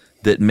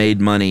that made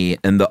money.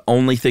 And the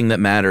only thing that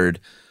mattered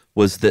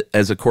was that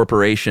as a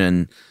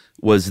corporation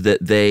was that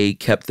they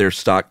kept their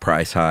stock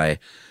price high,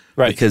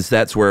 right? Because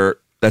that's where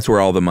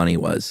all the money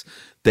was.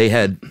 They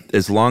had,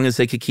 as long as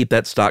they could keep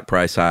that stock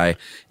price high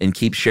and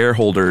keep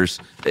shareholders,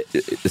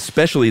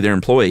 especially their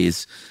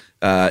employees,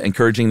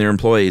 encouraging their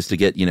employees to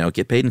get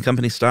paid in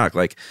company stock,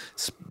 like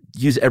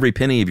use every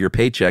penny of your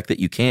paycheck that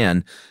you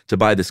can to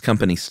buy this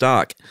company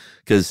stock.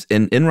 Because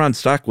Enron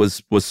stock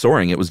was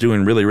soaring. It was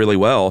doing really, really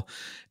well.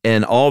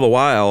 And all the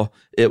while,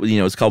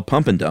 it's called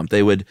pump and dump.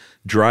 They would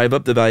drive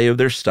up the value of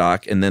their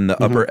stock, and then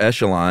the upper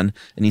echelon,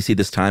 and you see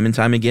this time and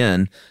time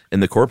again in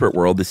the corporate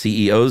world, the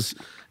CEOs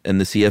and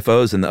the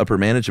CFOs and the upper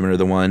management are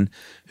the one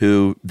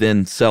who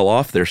then sell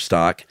off their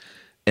stock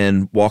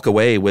and walk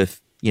away with,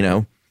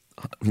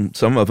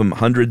 some of them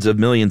hundreds of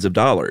millions of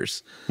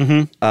dollars.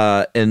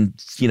 And,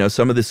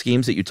 some of the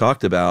schemes that you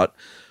talked about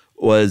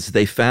was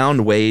they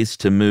found ways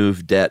to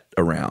move debt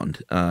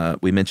around.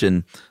 We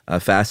mentioned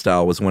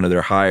Fastow was one of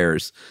their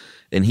hires,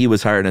 and he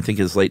was hired, I think,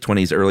 in his late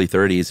 20s, early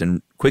 30s,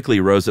 and quickly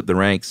rose up the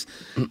ranks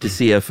to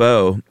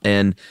CFO.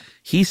 And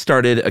he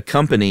started a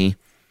company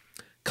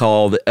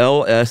called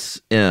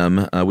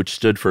LSM, which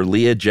stood for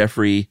Leah,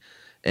 Jeffrey,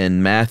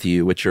 and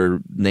Matthew, which are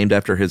named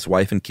after his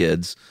wife and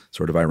kids,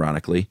 sort of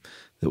ironically.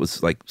 It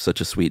was like such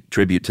a sweet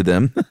tribute to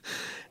them.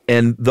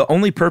 And the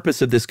only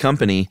purpose of this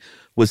company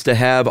was to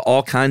have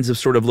all kinds of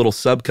sort of little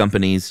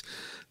sub-companies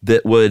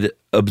that would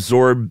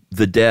absorb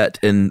the debt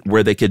and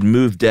where they could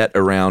move debt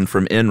around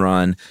from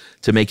Enron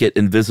to make it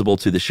invisible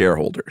to the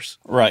shareholders.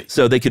 Right.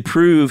 So they could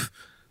prove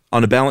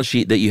on a balance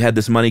sheet that you had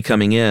this money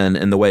coming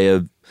in the way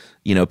of,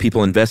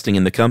 people investing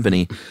in the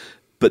company,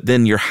 but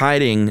then you're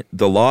hiding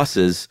the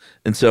losses,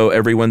 and so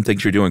everyone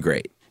thinks you're doing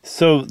great.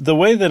 So the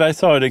way that I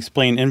saw it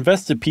explained,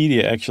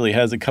 Investopedia actually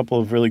has a couple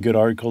of really good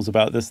articles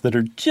about this that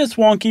are just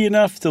wonky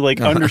enough to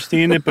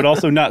understand it, but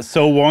also not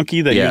so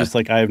wonky that you're just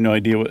I have no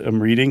idea what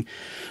I'm reading.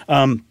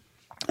 And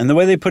the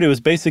way they put it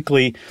was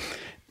basically,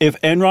 if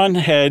Enron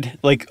had,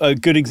 a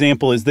good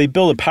example is they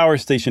built a power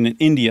station in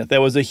India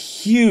that was a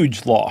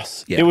huge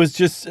loss. Yeah. It was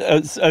just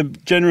a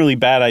generally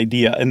bad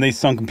idea, and they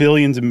sunk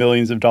billions and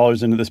millions of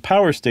dollars into this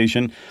power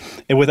station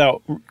and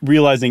without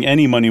realizing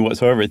any money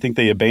whatsoever. I think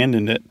they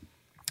abandoned it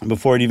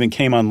before it even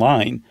came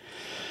online.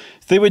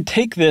 They would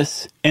take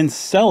this and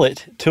sell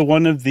it to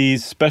one of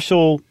these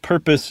special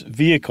purpose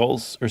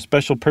vehicles or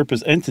special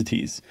purpose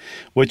entities,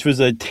 which was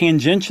a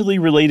tangentially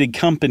related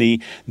company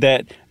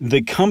that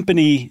the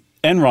company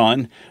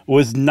Enron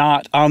was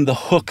not on the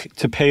hook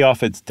to pay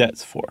off its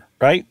debts for,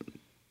 right?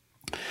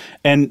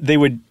 And they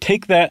would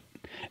take that,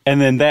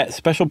 and then that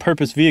special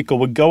purpose vehicle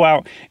would go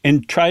out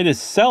and try to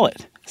sell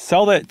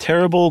that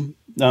terrible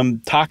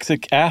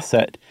toxic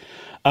asset.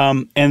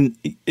 And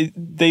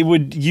they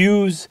would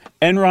use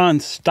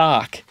Enron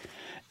stock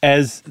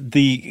as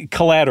the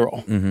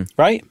collateral,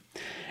 right?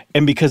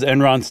 And because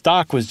Enron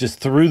stock was just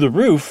through the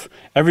roof,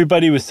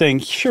 everybody was saying,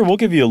 sure, we'll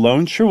give you a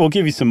loan. Sure, we'll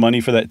give you some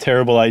money for that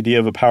terrible idea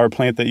of a power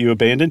plant that you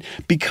abandoned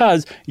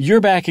because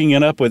you're backing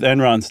it up with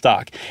Enron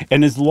stock.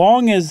 And as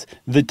long as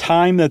the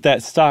time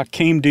that stock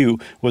came due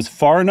was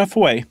far enough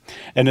away,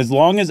 and as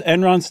long as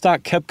Enron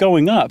stock kept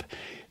going up,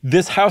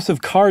 this house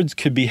of cards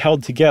could be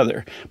held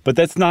together. But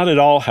that's not at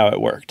all how it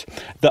worked.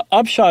 The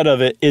upshot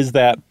of it is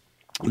that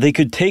they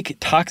could take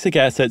toxic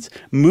assets,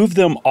 move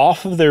them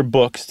off of their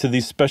books to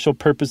these special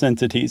purpose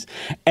entities,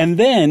 and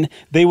then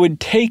they would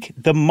take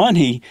the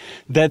money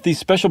that these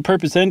special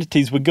purpose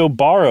entities would go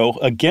borrow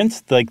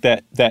against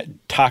that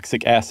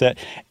toxic asset,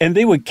 and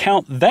they would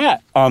count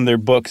that on their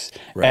books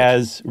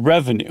as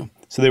revenue.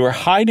 So they were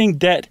hiding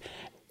debt,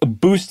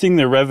 boosting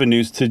their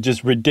revenues to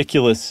just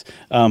ridiculous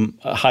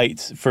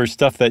heights for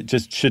stuff that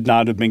just should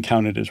not have been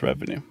counted as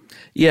revenue.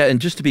 Yeah,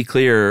 and just to be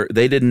clear,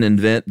 they didn't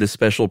invent the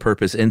special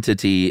purpose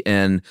entity,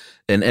 and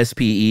an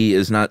SPE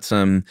is not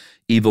some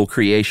evil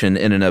creation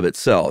in and of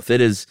itself.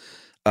 It's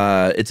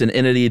an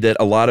entity that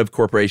a lot of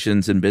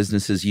corporations and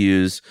businesses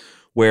use,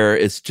 where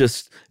it's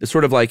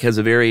sort of has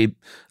a very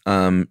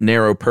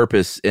narrow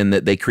purpose in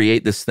that they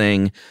create this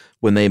thing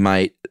when they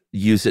might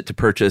use it to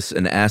purchase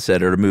an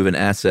asset or to move an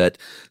asset.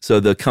 So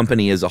the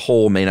company as a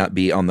whole may not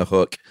be on the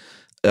hook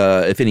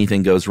if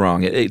anything goes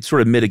wrong. It sort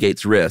of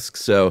mitigates risk.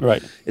 So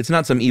It's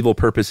not some evil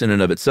purpose in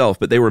and of itself,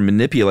 but they were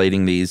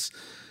manipulating these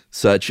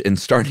such and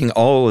starting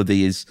all of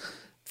these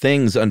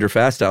things under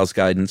Fastow's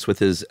guidance with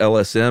his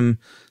LSM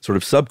sort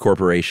of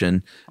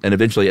sub-corporation and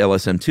eventually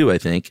LSM2, I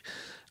think,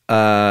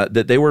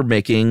 that they were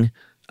making,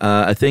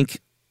 I think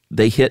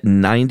they hit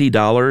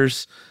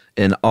 $90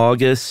 in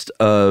August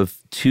of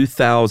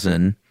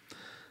 2000,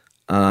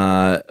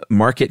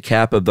 market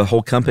cap of the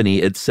whole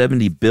company at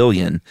 $70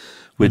 billion,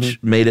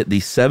 which made it the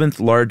 7th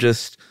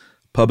largest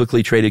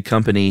publicly traded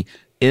company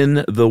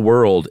in the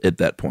world at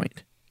that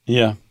point.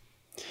 Yeah.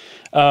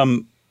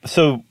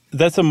 So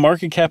that's a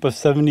market cap of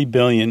 $70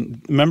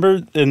 billion. Remember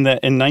in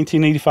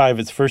 1985,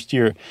 its first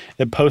year,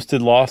 it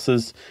posted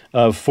losses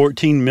of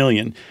 $14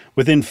 million.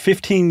 Within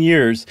 15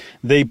 years,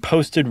 they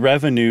posted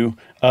revenue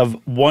of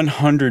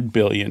 $100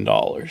 billion.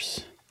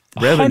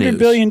 $100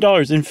 billion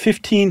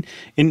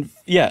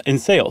in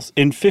sales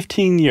in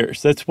 15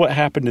 years. That's what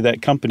happened to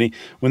that company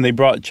when they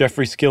brought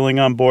Jeffrey Skilling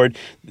on board.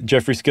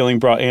 Jeffrey Skilling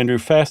brought Andrew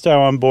Fastow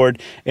on board,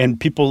 and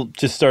people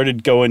just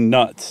started going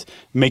nuts,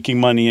 making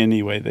money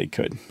any way they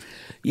could.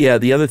 Yeah,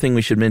 the other thing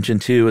we should mention,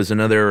 too, is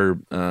another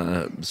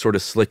sort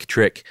of slick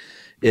trick,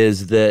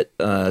 is that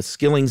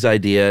Skilling's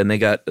idea, and they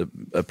got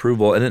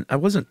approval, and I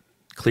wasn't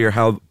clear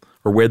how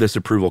or where this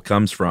approval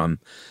comes from,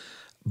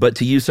 but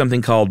to use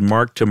something called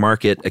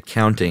mark-to-market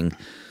accounting,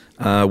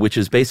 which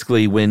is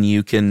basically where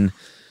you can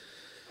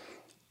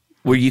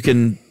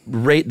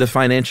rate the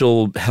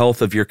financial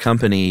health of your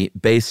company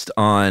based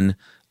on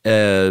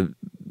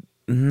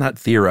not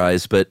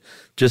theorize, but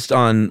just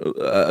on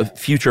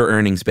future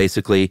earnings,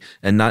 basically,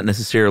 and not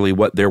necessarily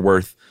what they're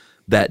worth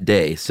that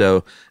day.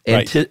 So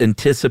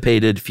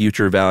anticipated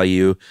future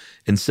value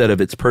instead of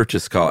its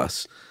purchase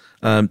costs.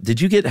 Did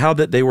you get how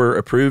that they were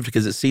approved?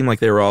 Because it seemed like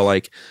they were all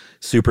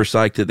super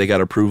psyched that they got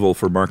approval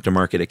for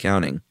mark-to-market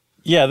accounting.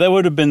 Yeah, that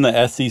would have been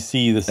the SEC,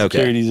 the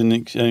Securities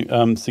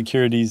and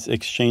Securities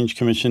Exchange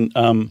Commission,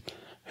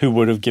 who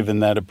would have given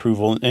that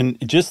approval. And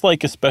just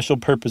like a special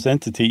purpose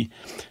entity,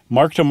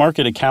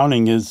 mark-to-market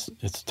accounting it's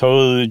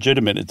totally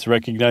legitimate. It's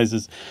recognized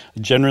as a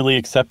generally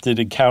accepted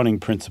accounting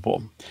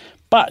principle.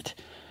 But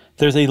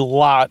there's a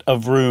lot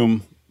of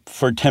room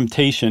for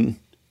temptation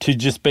to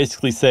just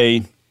basically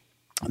say,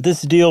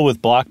 this deal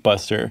with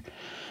Blockbuster,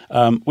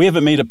 we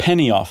haven't made a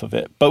penny off of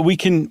it, but we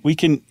can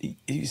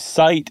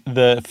cite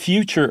the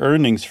future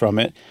earnings from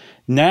it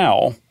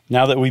now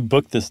that we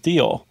booked this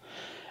deal.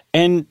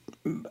 And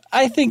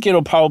I think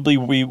it'll probably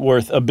be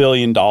worth $1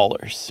 billion.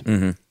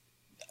 Mm-hmm.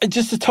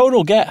 Just a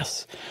total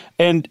guess.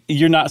 And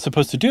you're not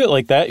supposed to do it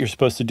like that. You're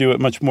supposed to do it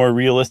much more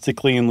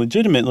realistically and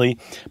legitimately.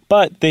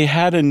 But they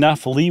had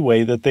enough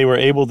leeway that they were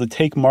able to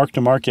take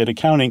mark-to-market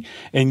accounting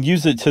and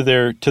use it to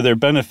their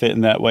benefit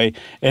in that way.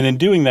 And in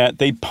doing that,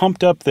 they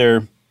pumped up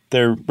their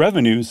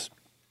revenues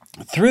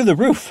through the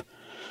roof.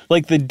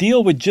 Like the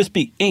deal would just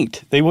be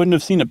inked. They wouldn't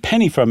have seen a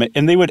penny from it,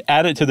 and they would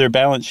add it to their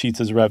balance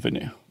sheets as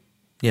revenue.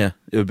 Yeah,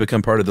 it would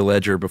become part of the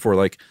ledger before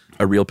like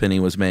a real penny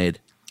was made.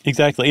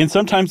 Exactly. And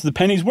sometimes the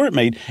pennies weren't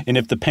made. And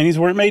if the pennies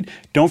weren't made,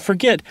 don't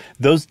forget,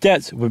 those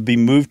debts would be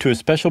moved to a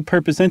special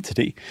purpose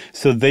entity.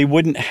 So they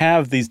wouldn't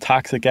have these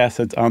toxic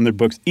assets on their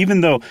books,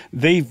 even though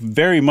they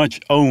very much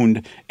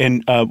owned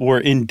and were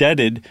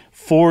indebted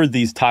for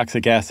these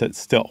toxic assets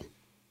still.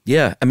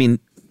 Yeah. I mean,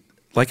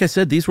 like I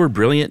said, these were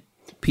brilliant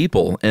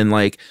people. And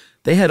like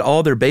they had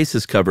all their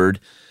bases covered,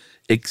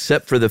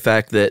 except for the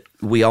fact that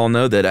we all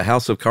know that a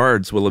house of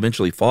cards will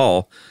eventually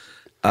fall.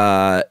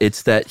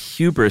 It's that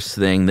hubris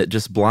thing that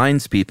just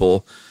blinds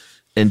people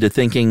into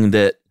thinking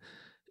that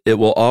it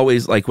will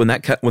always, like when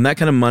that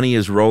kind of money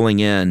is rolling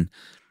in,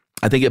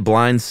 I think it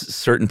blinds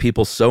certain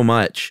people so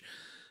much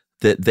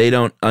that they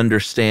don't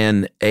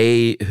understand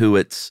who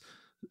it's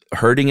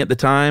hurting at the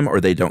time, or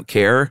they don't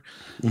care,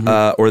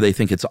 or they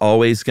think it's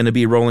always going to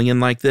be rolling in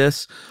like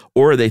this,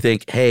 or they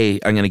think, hey,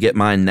 I'm going to get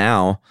mine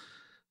now.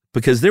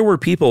 Because there were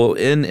people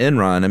in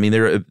Enron. I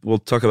mean, we'll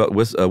talk about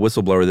a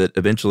whistleblower that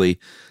eventually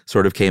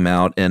sort of came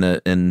out,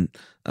 and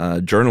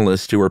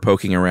journalists who were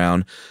poking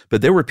around.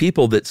 But there were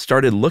people that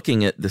started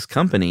looking at this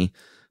company,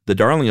 the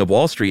darling of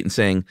Wall Street, and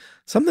saying,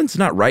 something's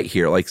not right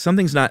here. Like,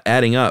 something's not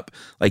adding up.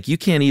 Like, you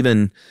can't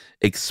even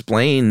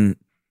explain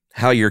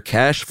how your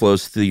cash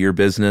flows through your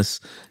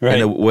business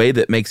in a way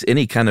that makes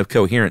any kind of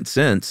coherent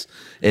sense.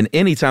 And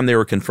anytime they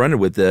were confronted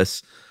with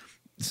this,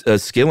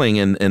 Skilling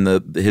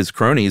and his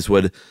cronies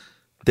would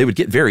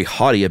get very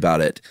haughty about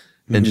it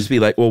and just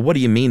be like, well, what do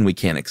you mean we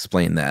can't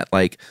explain that?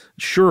 Like,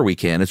 sure we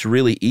can. It's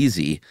really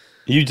easy.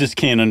 You just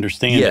can't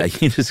understand it. Yeah,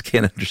 you just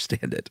can't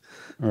understand it.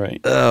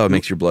 Right. Oh, it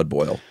makes your blood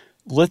boil.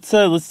 Let's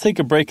take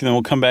a break, and then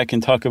we'll come back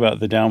and talk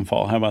about the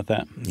downfall. How about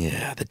that?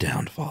 Yeah, the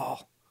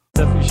downfall.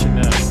 Stuff you should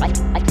know.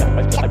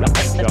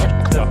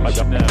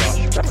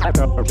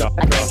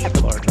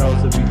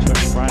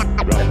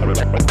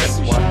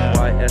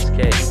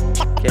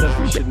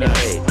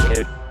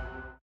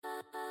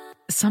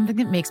 Something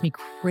that makes me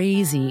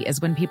crazy is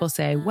when people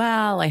say,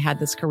 well, I had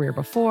this career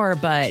before,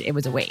 but it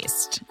was a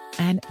waste.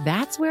 And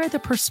that's where the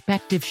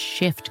perspective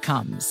shift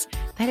comes,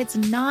 that it's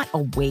not a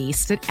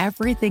waste, that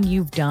everything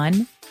you've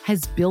done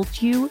has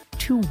built you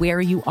to where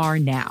you are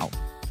now.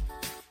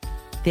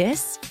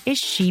 This is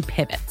She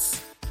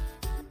Pivots,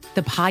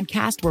 the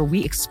podcast where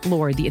we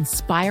explore the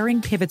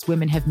inspiring pivots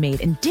women have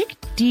made and dig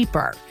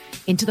deeper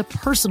into the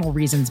personal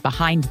reasons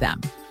behind them.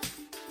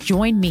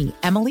 Join me,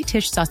 Emily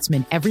Tish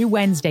Sussman, every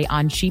Wednesday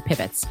on She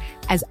Pivots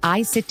as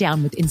I sit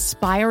down with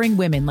inspiring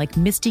women like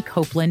Misty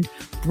Copeland,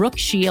 Brooke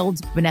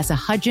Shields, Vanessa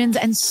Hudgens,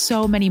 and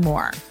so many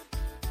more.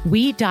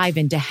 We dive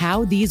into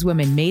how these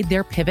women made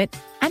their pivot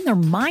and their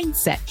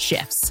mindset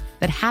shifts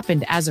that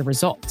happened as a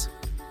result.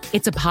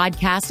 It's a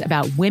podcast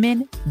about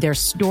women, their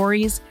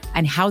stories,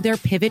 and how their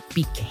pivot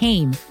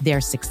became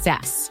their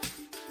success.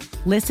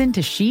 Listen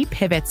to She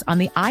Pivots on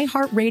the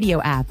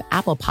iHeartRadio app,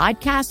 Apple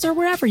Podcasts, or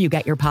wherever you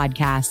get your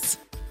podcasts.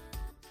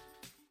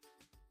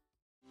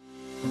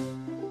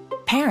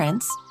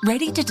 Parents,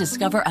 ready to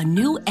discover a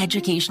new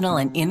educational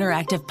and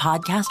interactive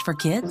podcast for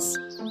kids?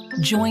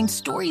 Join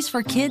Stories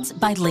for Kids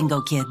by Lingo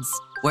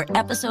Kids, where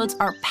episodes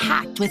are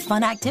packed with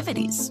fun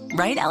activities.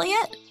 Right,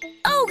 Elliot?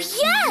 Oh,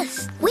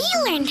 yes! We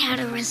learned how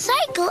to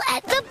recycle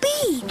at the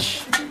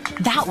beach.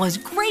 That was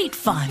great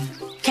fun.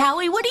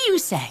 Callie, what do you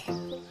say?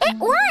 It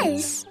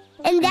was.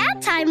 And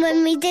that time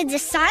when we did the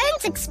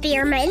science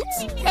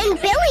experiments,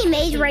 and Billy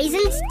made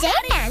raisins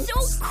dance.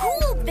 So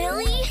cool,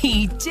 Billy.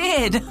 He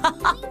did.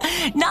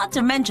 Not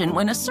to mention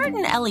when a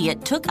certain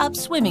Elliot took up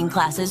swimming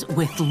classes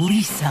with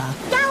Lisa.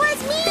 That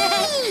was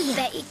me.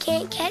 Bet you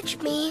can't catch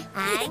me.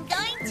 I'm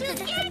going to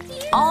get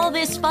you. All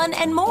this fun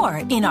and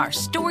more in our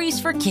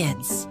Stories for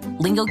Kids.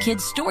 Lingo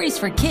Kids Stories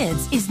for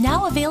Kids is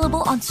now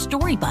available on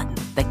Story Button,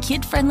 the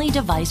kid-friendly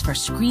device for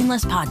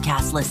screenless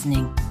podcast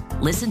listening.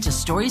 Listen to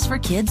Stories for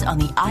Kids on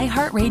the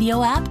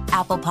iHeartRadio app,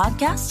 Apple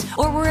Podcasts,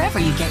 or wherever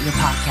you get your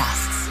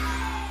podcasts.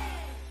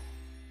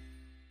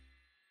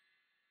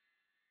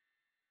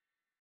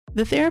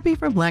 The Therapy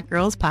for Black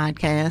Girls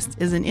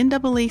podcast is an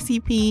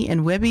NAACP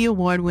and Webby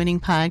Award-winning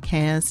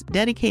podcast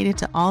dedicated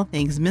to all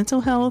things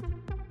mental health,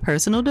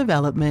 personal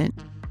development,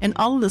 and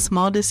all of the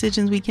small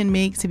decisions we can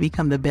make to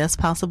become the best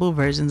possible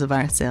versions of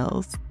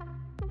ourselves.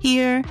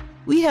 Here,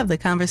 we have the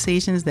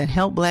conversations that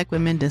help Black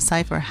women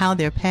decipher how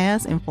their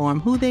past inform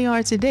who they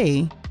are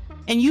today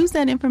and use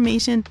that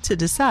information to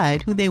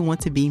decide who they want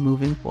to be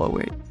moving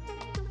forward.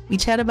 We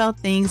chat about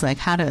things like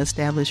how to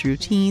establish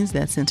routines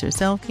that center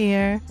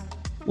self-care,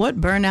 what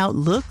burnout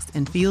looks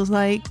and feels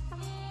like,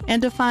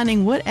 and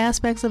defining what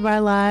aspects of our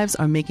lives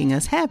are making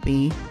us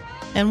happy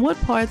and what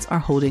parts are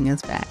holding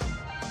us back.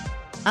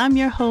 I'm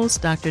your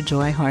host, Dr.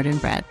 Joy Harden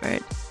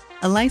Bradford,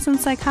 a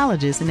licensed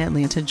psychologist in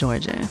Atlanta,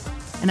 Georgia,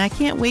 and I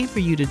can't wait for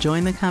you to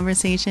join the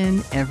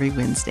conversation every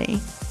Wednesday.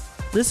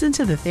 Listen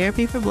to the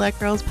Therapy for Black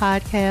Girls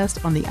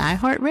podcast on the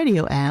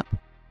iHeartRadio app,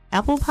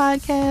 Apple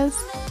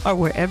Podcasts, or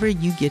wherever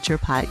you get your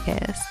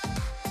podcasts.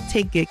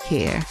 Take good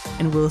care,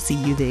 and we'll see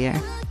you there.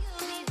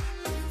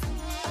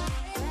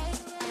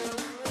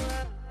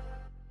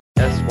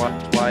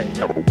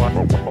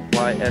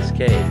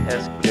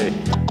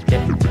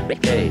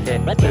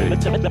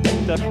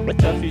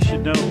 Stuff you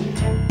should know.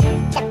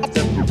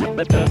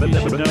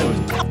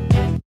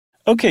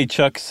 Okay,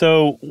 Chuck,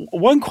 so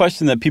one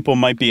question that people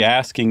might be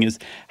asking is,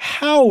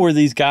 how were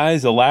these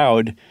guys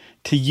allowed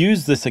to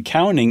use this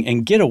accounting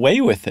and get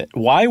away with it?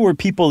 Why were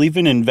people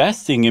even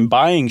investing and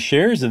buying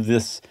shares of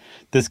this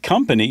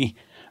company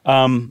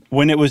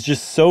when it was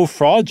just so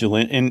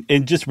fraudulent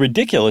and just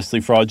ridiculously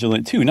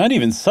fraudulent too, not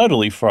even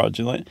subtly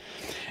fraudulent?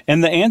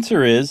 And the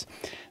answer is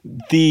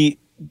the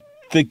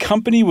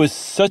company was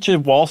such a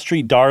Wall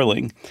Street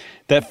darling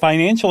that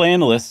financial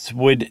analysts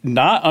would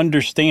not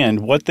understand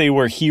what they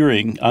were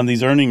hearing on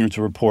these earnings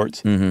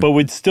reports, but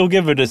would still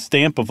give it a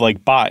stamp of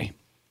like buy.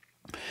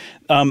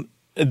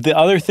 The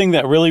other thing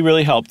that really,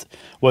 really helped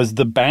was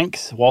the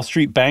banks, Wall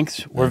Street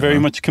banks, were very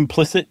much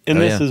complicit in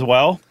this as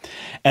well.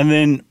 And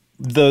then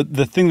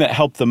the thing that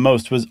helped the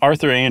most was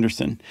Arthur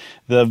Andersen,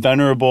 the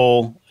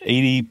venerable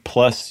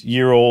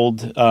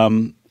 80-plus-year-old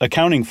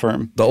accounting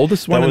firm. The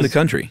oldest one in the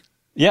country.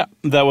 Yeah,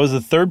 that was a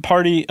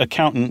third-party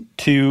accountant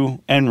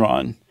to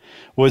Enron,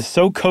 was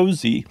so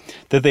cozy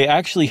that they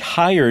actually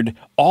hired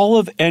all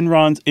of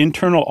Enron's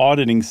internal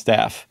auditing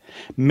staff,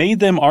 made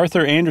them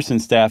Arthur Andersen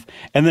staff,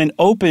 and then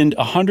opened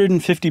a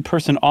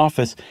 150-person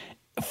office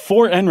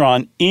for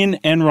Enron in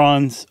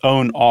Enron's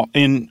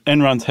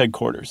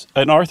headquarters.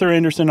 An Arthur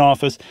Andersen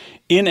office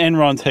in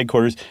Enron's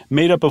headquarters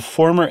made up of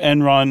former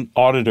Enron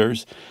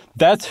auditors.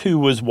 That's who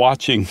was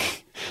watching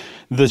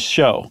the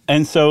show.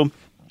 And so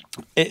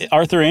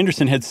Arthur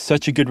Andersen had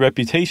such a good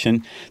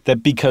reputation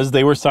that because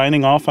they were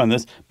signing off on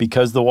this,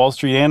 because the Wall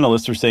Street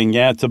analysts were saying,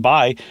 yeah, it's a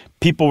buy,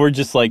 people were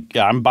just like,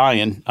 yeah, I'm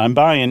buying.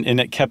 And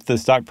it kept the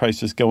stock price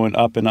just going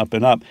up and up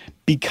and up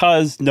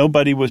because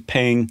nobody was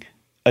paying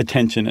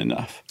attention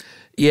enough.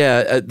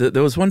 Yeah,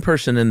 there was one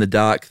person in the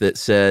doc that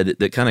said,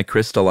 that kind of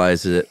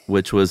crystallized it,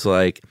 which was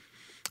like,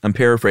 I'm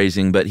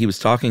paraphrasing, but he was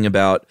talking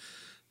about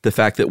the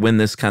fact that when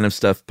this kind of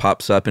stuff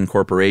pops up in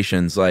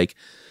corporations, like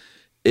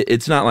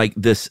it's not like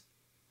this,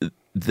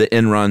 the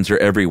Enrons are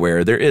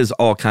everywhere. There is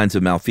all kinds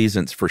of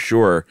malfeasance for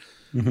sure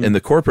in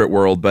the corporate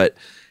world, but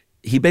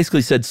he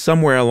basically said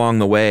somewhere along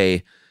the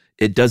way,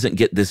 it doesn't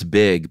get this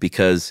big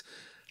because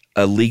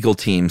a legal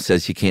team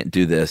says you can't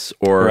do this,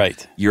 or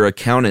your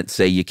accountants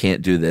say you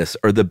can't do this,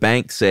 or the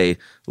bank say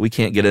we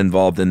can't get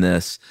involved in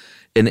this.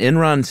 And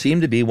Enron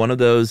seemed to be one of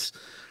those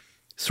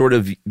sort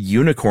of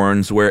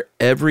unicorns where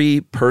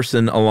every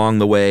person along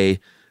the way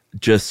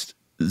just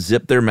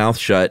zipped their mouth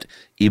shut,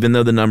 even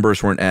though the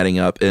numbers weren't adding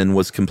up, and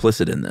was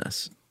complicit in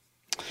this.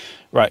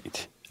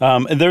 Right.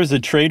 And there was a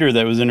trader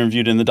that was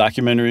interviewed in the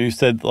documentary who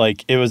said,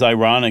 like, it was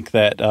ironic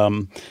that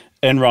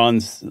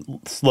Enron's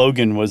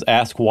slogan was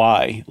 "Ask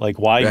why." Like,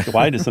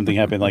 why does something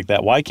happen like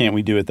that? Why can't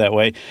we do it that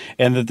way?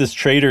 And that this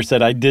trader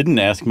said, I didn't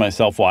ask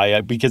myself why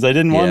because I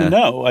didn't want to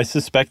know. I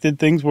suspected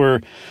things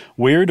were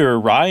weird or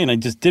awry, and I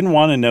just didn't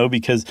want to know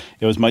because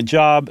it was my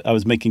job. I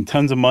was making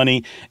tons of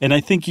money. And I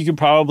think you could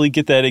probably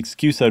get that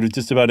excuse out of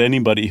just about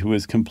anybody who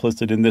is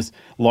complicit in this,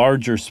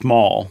 large or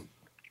small.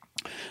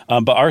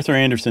 But Arthur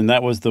Andersen,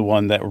 that was the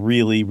one that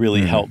really,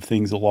 really helped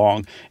things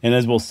along. And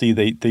as we'll see,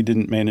 they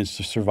didn't manage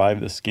to survive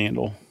this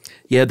scandal.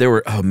 Yeah, there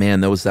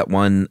was that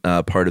one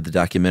part of the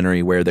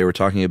documentary where they were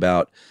talking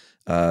about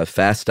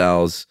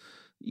Fastyle's,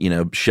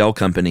 shell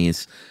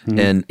companies.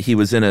 And he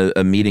was in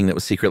a meeting that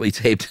was secretly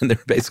taped, and they're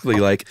basically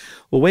like,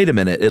 well, wait a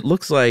minute. It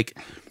looks like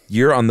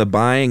you're on the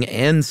buying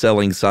and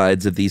selling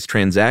sides of these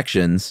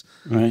transactions.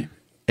 Right.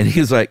 And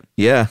he was like,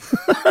 yeah.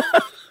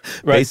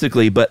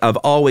 Basically, but I've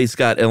always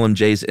got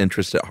LMJ's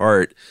interest at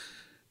heart.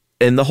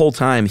 And the whole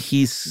time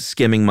he's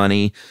skimming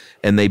money,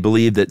 and they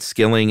believe that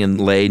Skilling and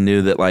Lay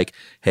knew that, like,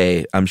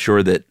 hey, I'm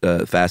sure that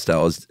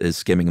Fastyle is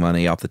skimming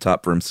money off the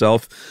top for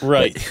himself.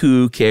 Right. But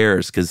who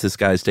cares? Because this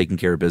guy's taking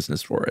care of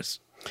business for us.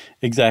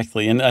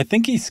 Exactly. And I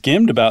think he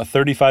skimmed about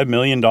 $35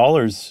 million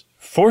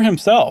for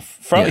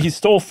himself. He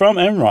stole from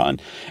Enron.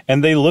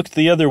 And they looked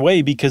the other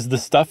way because the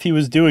stuff he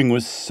was doing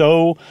was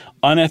so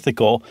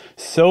unethical,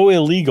 so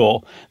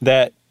illegal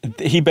that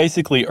he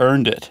basically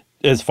earned it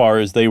as far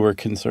as they were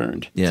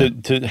concerned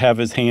to have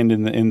his hand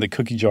in the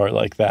cookie jar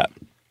like that.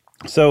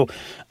 So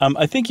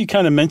I think you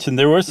kind of mentioned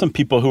there were some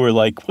people who were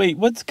like, wait,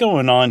 what's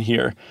going on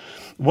here?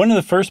 One of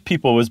the first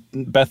people was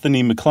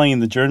Bethany McLean,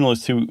 the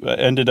journalist who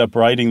ended up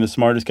writing The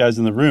Smartest Guys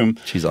in the Room.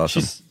 She's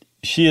awesome.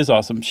 She is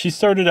awesome. She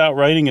started out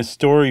writing a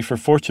story for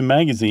Fortune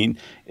magazine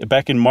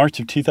back in March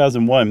of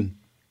 2001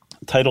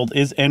 titled,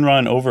 Is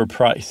Enron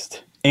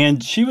Overpriced?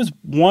 And she was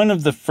one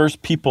of the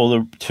first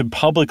people to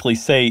publicly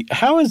say,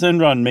 how is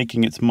Enron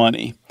making its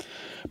money?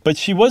 But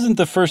she wasn't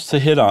the first to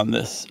hit on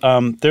this.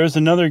 There's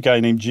another guy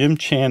named Jim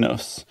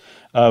Chanos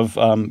of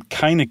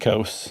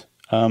Kynikos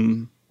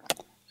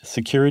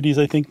Securities,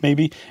 I think,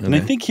 maybe. Okay. And I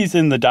think he's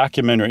in the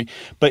documentary.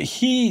 But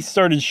he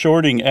started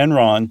shorting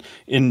Enron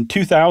in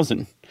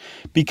 2000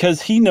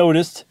 because he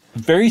noticed,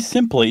 very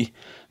simply,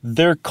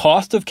 their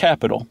cost of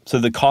capital, so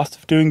the cost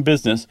of doing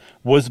business,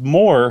 was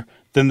more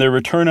than their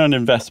return on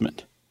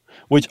investment,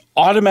 which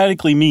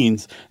automatically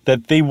means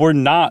that they were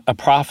not a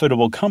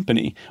profitable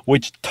company,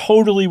 which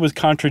totally was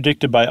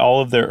contradicted by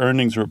all of their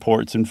earnings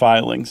reports and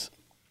filings.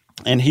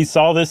 And he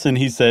saw this and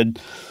he said,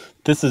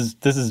 this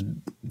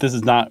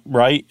is not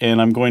right,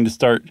 and I'm going to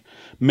start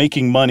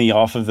making money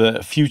off of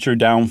the future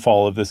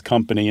downfall of this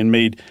company, and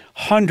made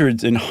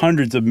hundreds and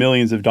hundreds of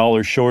millions of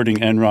dollars shorting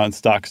Enron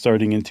stock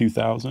starting in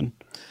 2000.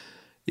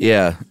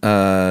 Yeah.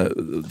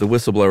 The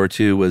whistleblower,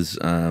 too, was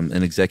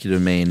an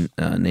executive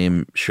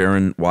named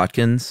Sharon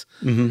Watkins.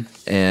 Mm-hmm.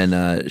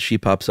 And she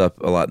pops up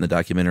a lot in the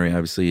documentary,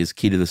 obviously, is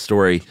key to the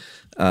story.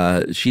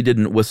 She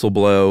didn't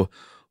whistleblow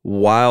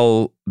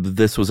while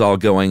this was all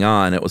going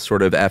on. It was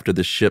sort of after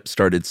the ship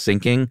started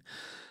sinking.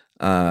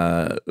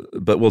 But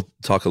we'll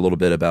talk a little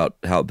bit about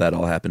how that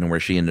all happened and where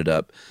she ended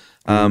up.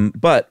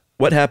 But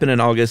what happened in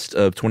August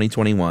of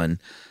 2021,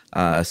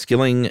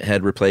 Skilling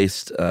had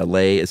replaced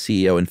Lay as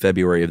CEO in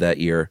February of that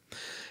year.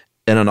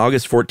 And on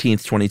August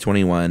 14th,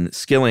 2021,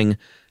 Skilling,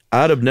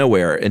 out of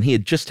nowhere, and he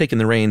had just taken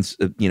the reins,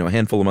 a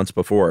handful of months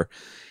before,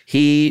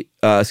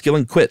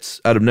 Skilling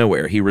quits out of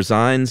nowhere. He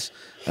resigns.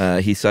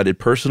 He cited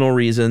personal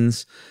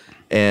reasons.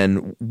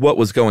 And what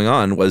was going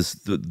on was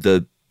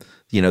the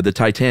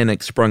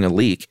Titanic sprung a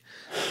leak.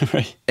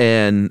 Right.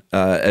 And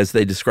as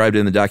they described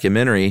in the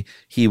documentary,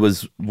 he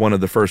was one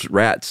of the first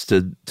rats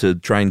to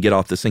try and get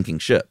off the sinking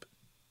ship.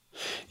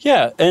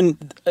 Yeah,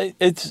 and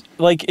it's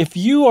like if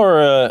you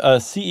are a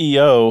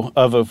CEO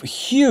of a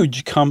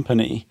huge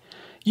company,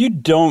 you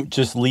don't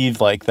just leave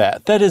like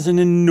that. That is an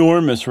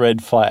enormous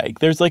red flag.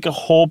 There's like a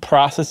whole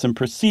process and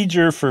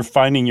procedure for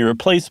finding your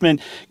replacement,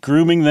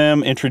 grooming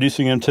them,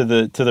 introducing them to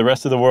the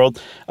rest of the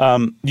world.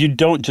 You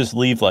don't just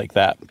leave like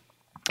that.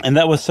 And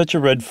that was such a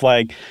red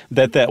flag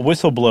that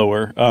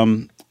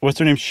whistleblower, what's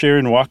her name,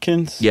 Sharon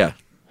Watkins? Yeah.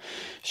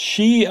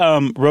 She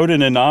wrote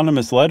an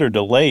anonymous letter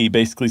to Lay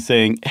basically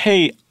saying,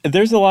 hey,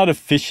 there's a lot of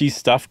fishy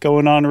stuff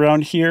going on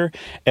around here.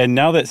 And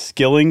now that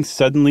Skilling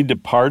suddenly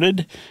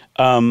departed,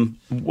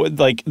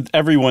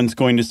 everyone's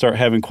going to start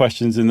having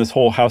questions and this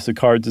whole house of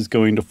cards is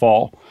going to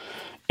fall.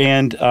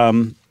 And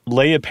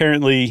Lay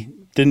apparently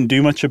didn't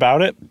do much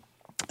about it.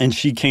 And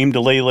she came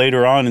to Lay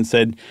later on and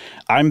said,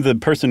 I'm the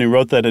person who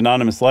wrote that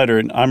anonymous letter,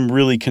 and I'm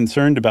really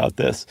concerned about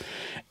this.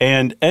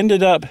 And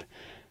ended up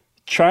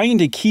trying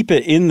to keep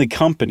it in the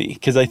company,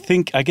 because I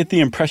get the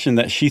impression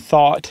that she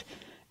thought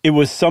it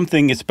was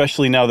something,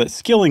 especially now that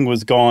Skilling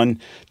was gone,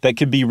 that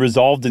could be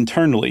resolved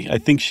internally. I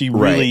think she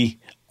really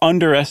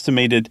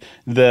underestimated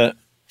the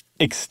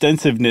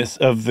extensiveness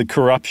of the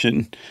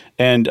corruption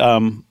and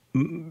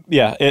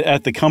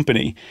at the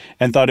company,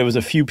 and thought it was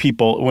a few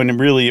people when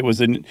really it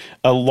was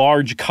a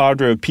large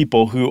cadre of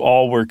people who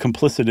all were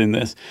complicit in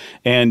this.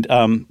 And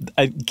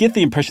I get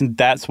the impression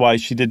that's why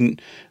she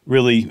didn't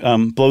really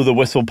blow the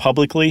whistle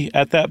publicly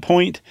at that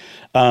point.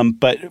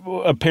 But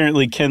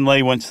apparently Ken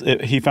Lay, once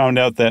he found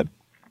out that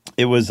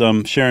it was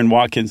Sharon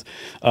Watkins,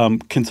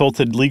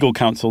 consulted legal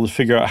counsel to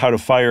figure out how to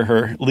fire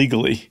her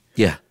legally.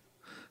 Yeah.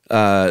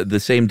 The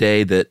same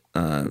day that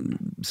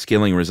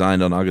Skilling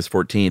resigned on August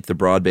 14th, the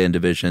broadband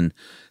division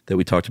that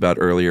we talked about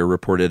earlier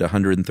reported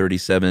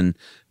 $137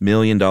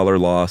 million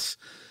loss.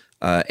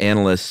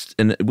 Analysts,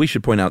 and we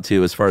should point out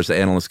too, as far as the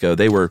analysts go,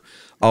 they were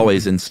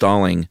always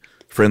installing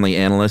friendly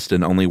analysts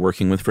and only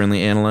working with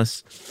friendly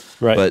analysts.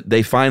 Right. But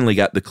they finally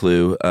got the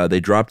clue. They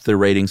dropped their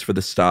ratings for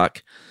the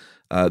stock.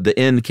 The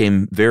end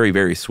came very,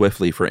 very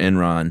swiftly for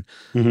Enron.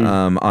 Mm-hmm.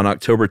 On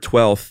October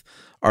 12th,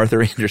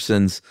 Arthur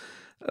Andersen's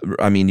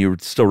you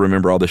still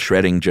remember all the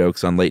shredding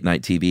jokes on late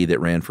night TV that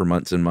ran for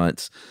months and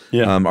months.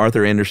 Yeah.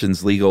 Arthur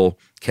Andersen's legal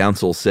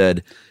counsel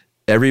said,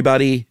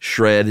 everybody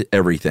shred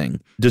everything.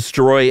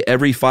 Destroy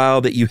every file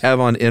that you have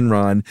on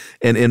Enron.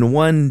 And in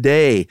one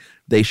day,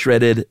 they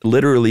shredded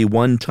literally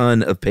 1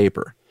 ton of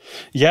paper.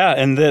 Yeah,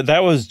 and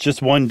that was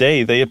just one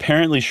day. They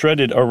apparently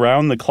shredded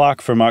around the clock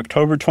from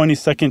October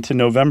 22nd to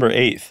November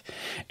 8th.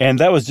 And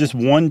that was just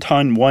 1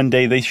 ton one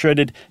day. They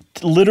shredded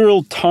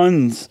literal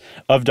tons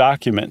of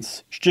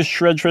documents. Just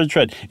shred.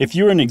 If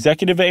you were an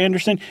executive at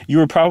Andersen, you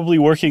were probably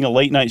working a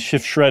late night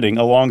shift shredding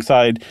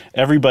alongside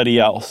everybody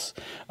else.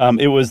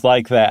 It was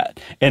like that.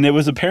 And it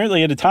was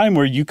apparently at a time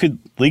where you could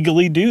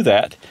legally do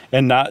that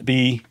and not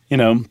be,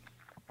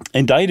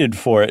 indicted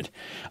for it.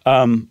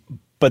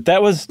 But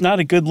that was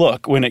not a good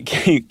look when it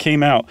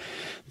came out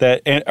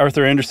that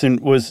Arthur Andersen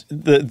was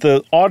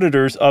the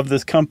auditors of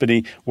this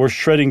company were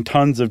shredding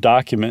tons of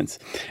documents.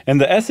 And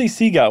the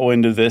SEC got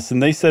wind of this,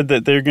 and they said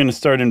that they're going to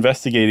start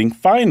investigating,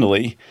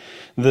 finally,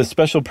 the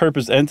special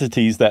purpose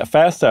entities that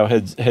Fastow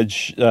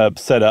had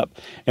set up.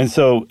 And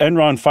so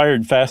Enron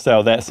fired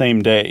Fastow that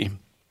same day.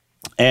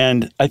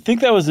 And I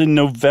think that was in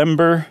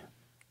November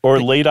or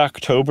late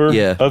October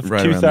of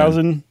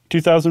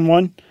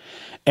 2001.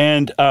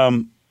 And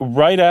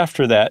right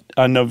after that,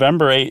 on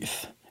November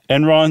 8th,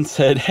 Enron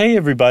said, "Hey,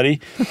 everybody,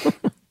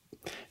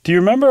 do you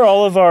remember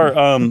all of our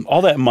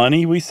all that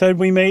money we said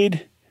we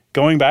made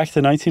going back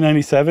to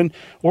 1997?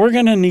 We're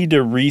going to need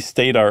to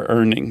restate our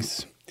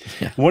earnings."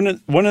 Yeah. One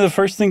of the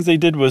first things they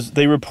did was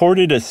they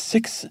reported a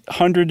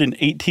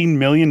 $618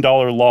 million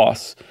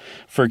loss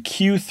for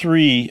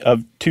Q3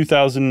 of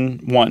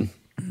 2001.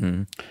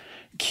 Mm-hmm.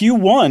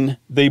 Q1,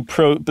 they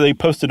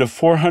posted a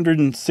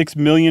 $406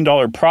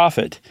 million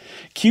profit.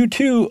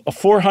 Q2, a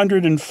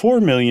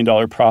 $404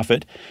 million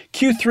profit.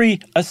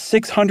 Q3, a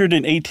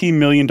 $618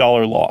 million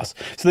loss.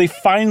 So they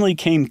finally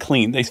came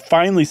clean. They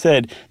finally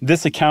said,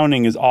 this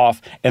accounting is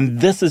off,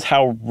 and this is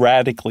how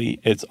radically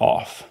it's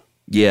off.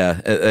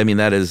 Yeah, I mean,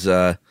 that is,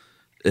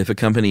 if a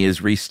company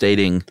is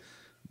restating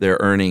their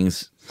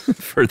earnings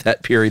for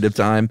that period of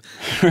time,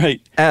 right?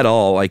 At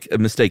all, like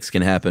mistakes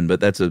can happen, but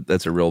that's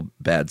a real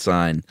bad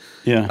sign.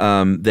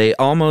 Yeah. They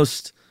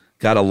almost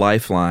got a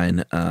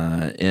lifeline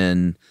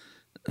in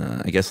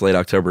I guess late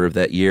October of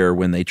that year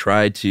when they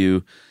tried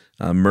to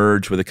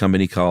merge with a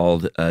company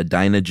called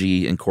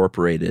Dynegy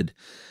Incorporated,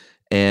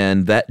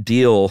 and that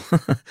deal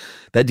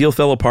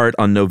fell apart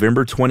on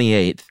November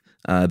 28th.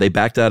 They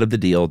backed out of the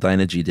deal.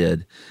 Dynegy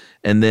did,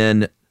 and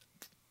then.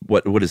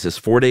 What is this?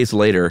 4 days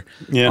later,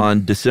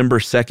 on December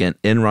 2nd,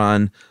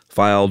 Enron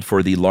filed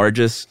for the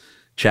largest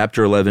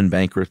Chapter 11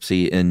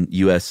 bankruptcy in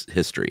U.S.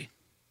 history.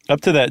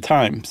 Up to that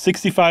time,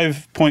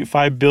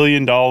 $65.5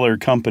 billion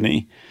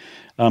company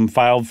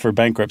filed for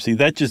bankruptcy.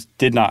 That just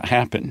did not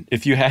happen.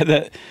 If you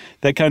had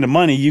that kind of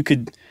money, you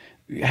could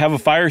have a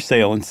fire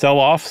sale and sell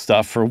off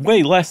stuff for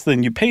way less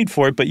than you paid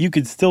for it, but you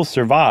could still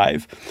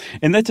survive.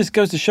 And that just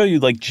goes to show you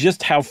like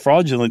just how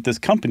fraudulent this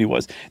company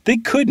was. They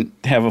couldn't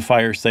have a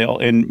fire sale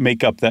and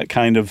make up that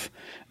kind of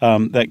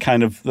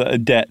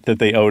debt that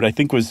they owed. I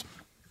think was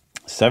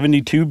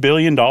 $72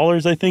 billion,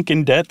 I think,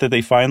 in debt that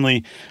they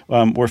finally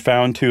were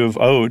found to have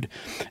owed.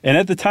 And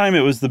at the time,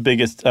 it was the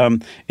biggest.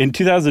 In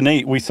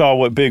 2008, we saw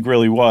what big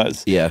really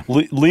was. Yeah.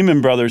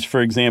 Lehman Brothers, for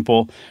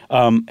example,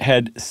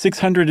 had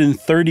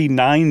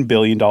 $639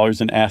 billion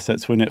in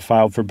assets when it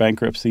filed for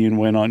bankruptcy and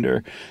went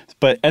under.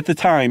 But at the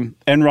time,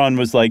 Enron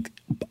was like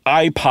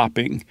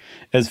eye-popping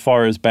as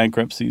far as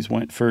bankruptcies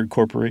went for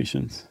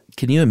corporations.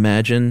 Can you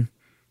imagine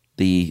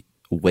the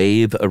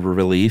wave of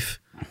relief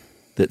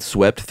that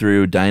swept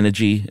through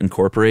Dynegy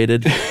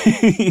Incorporated?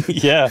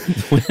 Yeah,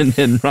 when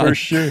Enron for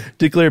sure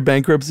declared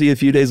bankruptcy a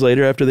few days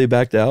later after they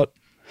backed out.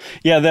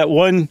 Yeah, that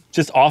one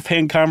just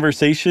offhand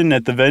conversation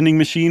at the vending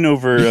machine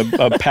over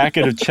a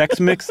packet of Chex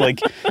Mix,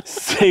 like,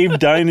 saved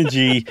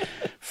Dynegy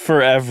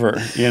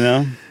forever, you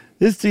know?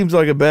 This seems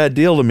like a bad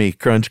deal to me,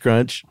 crunch,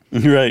 crunch.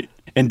 Right.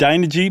 And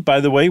Dynegy,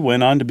 by the way,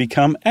 went on to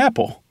become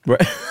Apple.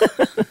 Right.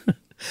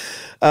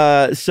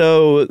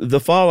 So the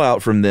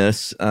fallout from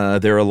this,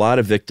 there are a lot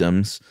of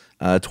victims.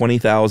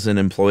 20,000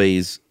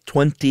 employees,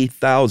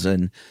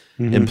 20,000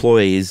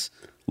 employees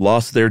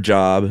lost their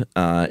job.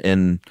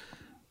 And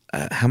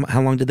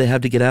how long did they have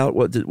to get out?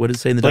 What did it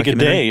say in the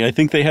documentary? Like a day. I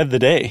think they had the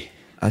day.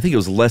 I think it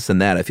was less than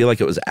that. I feel like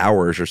it was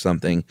hours or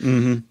something.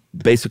 Mm-hmm.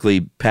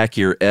 Basically, pack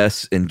your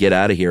S and get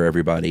out of here,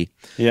 everybody.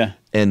 Yeah.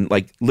 And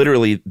like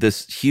literally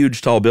this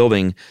huge, tall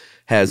building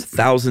has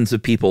thousands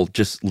of people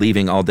just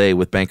leaving all day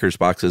with banker's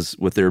boxes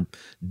with their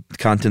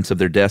contents of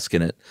their desk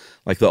in it,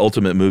 like the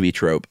ultimate movie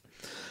trope.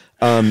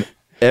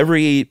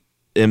 Every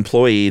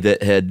employee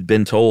that had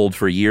been told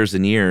for years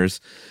and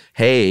years,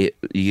 hey,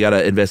 you got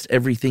to invest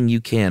everything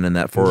you can in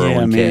that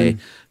 401k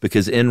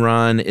because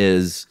Enron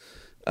is,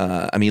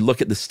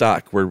 look at the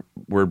stock.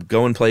 We're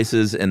going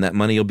places and that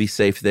money will be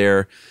safe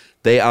there.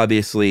 They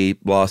obviously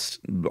lost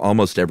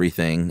almost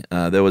everything.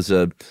 There was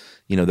the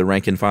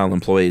rank and file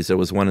employees. There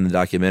was one in the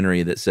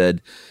documentary that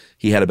said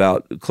he had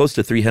about close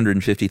to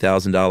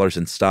 $350,000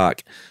 in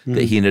stock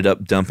that he ended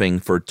up dumping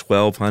for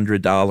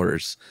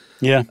 $1,200.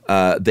 Yeah.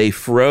 They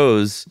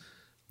froze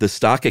the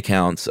stock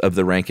accounts of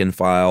the rank and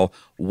file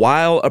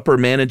while upper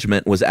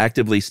management was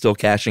actively still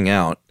cashing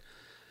out.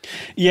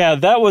 Yeah,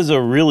 that was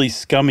a really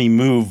scummy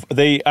move.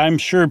 They, I'm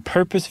sure,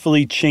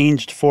 purposefully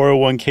changed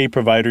 401k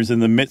providers in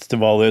the midst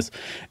of all this.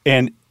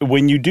 And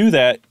when you do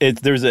that,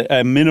 there's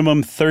a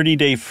minimum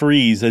 30-day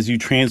freeze as you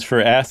transfer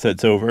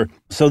assets over.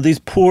 So these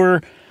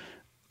poor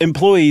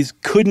employees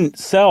couldn't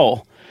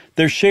sell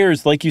their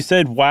shares, like you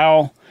said,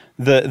 while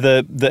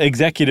the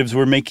executives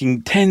were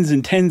making tens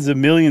and tens of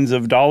millions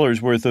of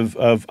dollars worth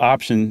of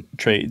option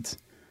trades.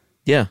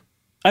 Yeah.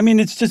 I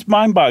mean, it's just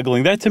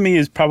mind-boggling. That, to me,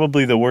 is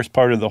probably the worst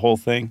part of the whole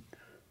thing.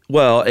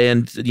 Well,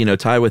 and,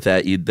 tie with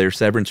that, their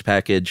severance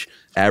package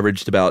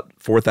averaged about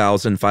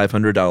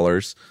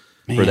 $4,500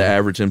 for the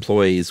average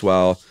employees,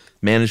 while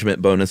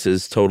management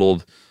bonuses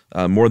totaled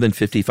more than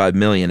 $55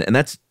 million. And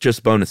that's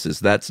just bonuses.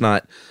 That's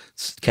not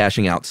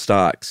cashing out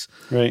stocks.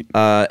 Right.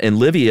 And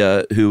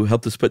Livia, who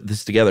helped us put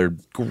this together,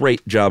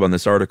 great job on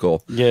this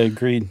article. Yeah,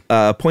 agreed.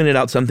 Pointed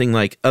out something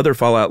like other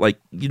fallout like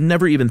you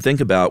never even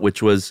think about,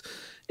 which was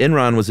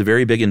Enron was a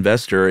very big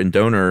investor and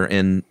donor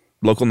in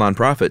local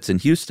nonprofits in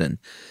Houston.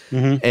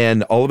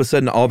 And all of a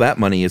sudden, all that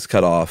money is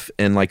cut off.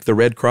 And like the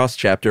Red Cross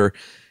chapter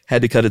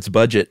had to cut its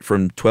budget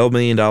from $12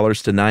 million to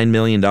 $9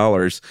 million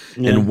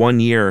in 1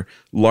 year,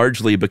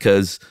 largely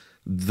because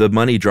the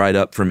money dried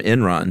up from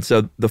Enron.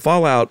 So the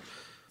fallout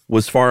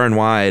was far and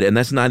wide, and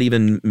that's not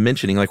even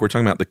mentioning, like we're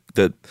talking about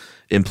the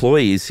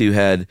employees who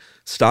had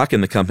stock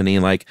in the company,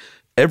 like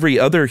every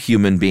other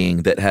human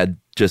being that had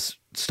just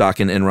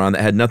stock in Enron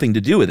that had nothing to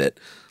do with it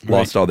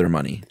lost all their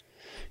money.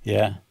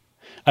 Yeah.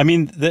 I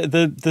mean,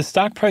 the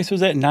stock price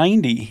was at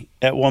 90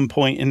 at one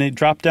point, and it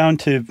dropped down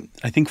to,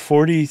 I think,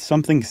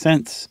 40-something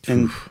cents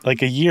in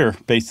like a year,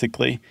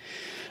 basically.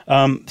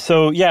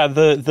 So, yeah,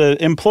 the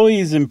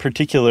employees in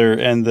particular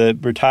and the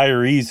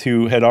retirees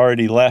who had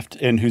already left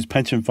and whose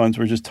pension funds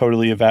were just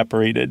totally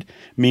evaporated,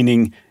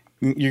 meaning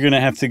you're going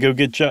to have to go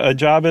get a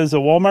job as a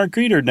Walmart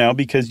greeter now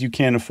because you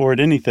can't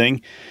afford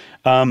anything.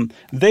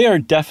 They are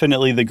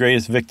definitely the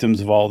greatest victims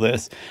of all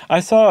this. I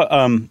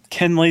saw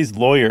Ken Lay's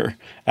lawyer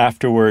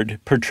afterward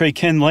portray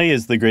Ken Lay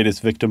as the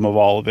greatest victim of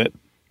all of it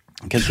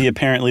because he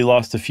apparently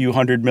lost a few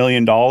 $100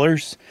 million.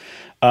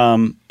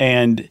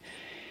 And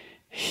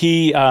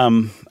he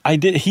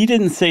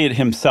didn't say it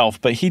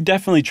himself, but he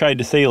definitely tried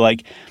to say,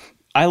 like,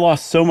 I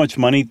lost so much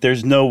money,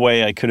 there's no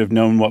way I could have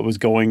known what was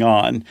going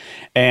on.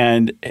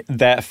 And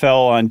that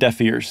fell on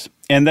deaf ears.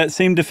 And that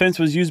same defense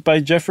was used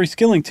by Jeffrey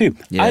Skilling, too.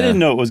 Yeah. I didn't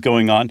know what was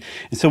going on.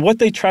 And so what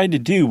they tried to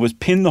do was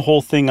pin the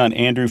whole thing on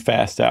Andrew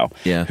Fastow,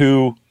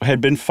 who had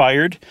been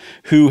fired,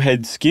 who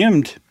had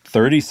skimmed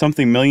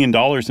 $30-something million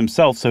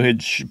himself, so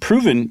had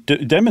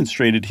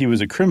demonstrated he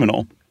was a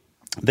criminal.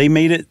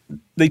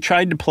 They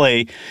tried to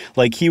play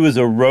like he was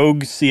a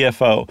rogue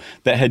CFO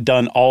that had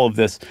done all of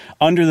this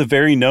under the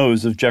very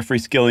nose of Jeffrey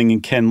Skilling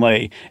and Ken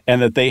Lay,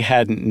 and that they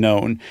hadn't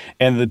known.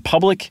 And the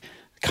public,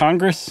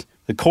 Congress,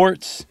 the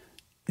courts,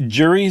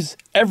 juries,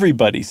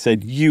 everybody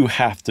said, you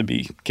have to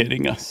be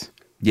kidding us.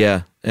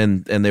 Yeah,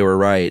 and they were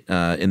right.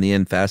 In the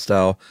end,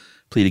 Fastow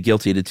pleaded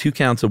guilty to 2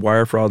 counts of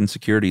wire fraud and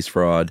securities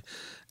fraud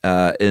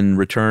in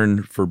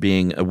return for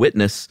being a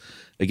witness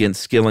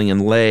against Skilling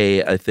and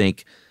Lay. I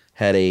think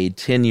had a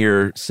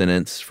 10-year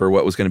sentence for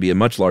what was going to be a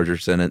much larger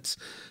sentence,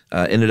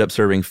 ended up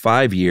serving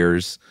 5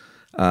 years,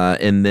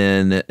 and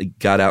then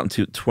got out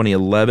into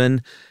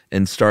 2011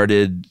 and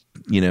started,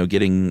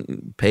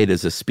 getting paid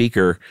as a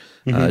speaker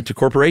to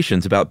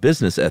corporations about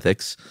business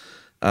ethics.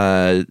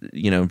 To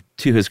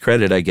his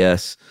credit, I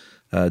guess,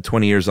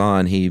 20 years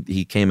on,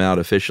 he came out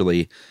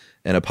officially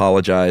and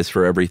apologized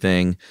for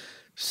everything.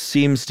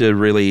 Seems to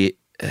really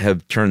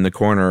have turned the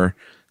corner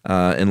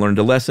and learned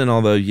a lesson,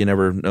 although you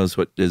never knows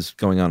what is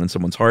going on in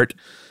someone's heart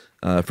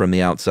from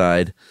the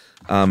outside.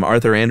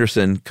 Arthur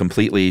Andersen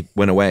completely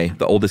went away,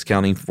 the oldest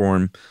accounting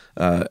firm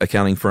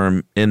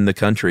in the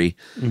country,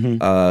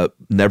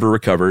 never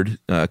recovered,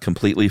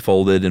 completely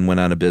folded and went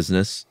out of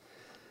business.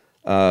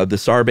 The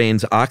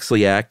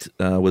Sarbanes-Oxley Act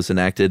was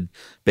enacted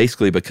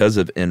basically because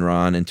of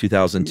Enron in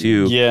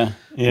 2002,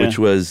 which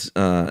was,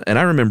 and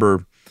I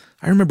remember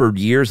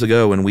years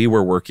ago when we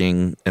were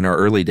working in our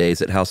early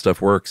days at How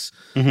Stuff Works,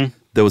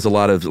 there was a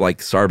lot of like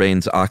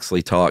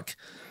Sarbanes-Oxley talk.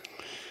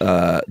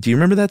 Do you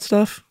remember that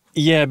stuff?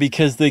 Yeah,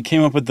 because they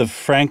came up with the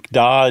Frank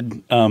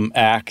Dodd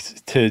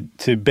Act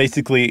to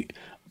basically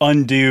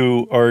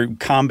undo or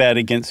combat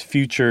against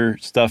future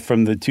stuff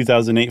from the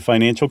 2008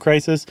 financial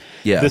crisis.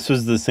 Yeah. This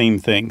was the same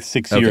thing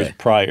 6 years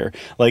prior.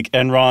 Like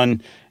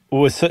Enron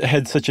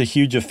had such a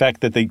huge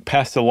effect that they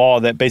passed a law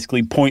that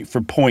basically point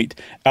for point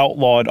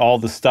outlawed all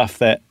the stuff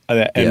that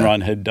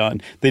Enron had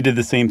done. They did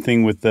the same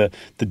thing with the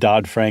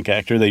Dodd-Frank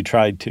Act, or they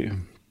tried to.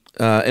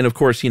 And of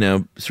course,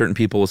 certain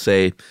people will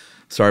say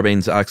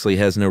Sarbanes-Oxley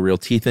has no real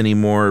teeth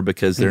anymore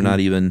because they're not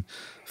even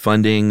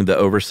funding the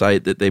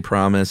oversight that they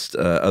promised.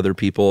 Other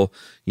people,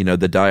 the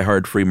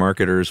diehard free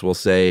marketers will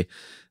say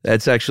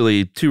that's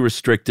actually too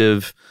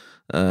restrictive.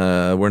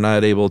 We're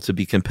not able to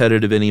be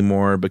competitive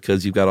anymore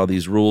because you've got all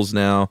these rules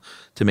now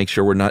to make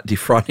sure we're not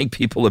defrauding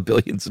people of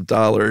billions of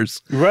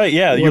dollars. Right,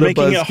 yeah. You're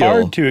making it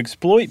hard to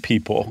exploit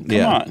people.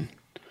 Come on.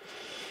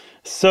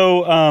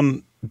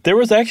 So there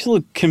was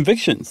actually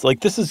convictions.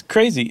 Like, this is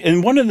crazy.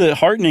 And one of the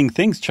heartening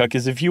things, Chuck,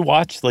 is if you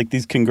watch like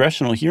these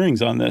congressional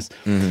hearings on this,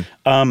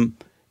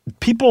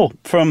 people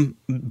from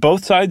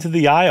both sides of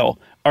the aisle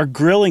are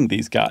grilling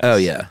these guys. Oh,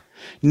 yeah.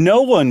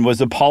 No one was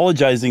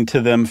apologizing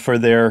to them for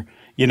their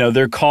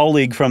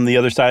colleague from the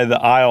other side of the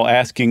aisle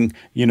asking,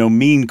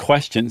 mean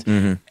questions.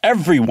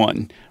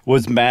 Everyone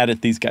was mad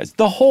at these guys.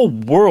 The whole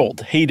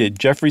world hated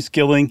Jeffrey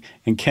Skilling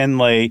and Ken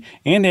Lay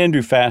and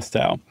Andrew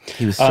Fastow.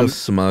 He was so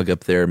smug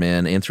up there,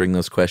 man, answering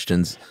those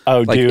questions.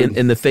 Oh, dude.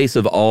 In the face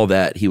of all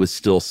that, he was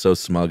still so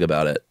smug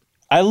about it.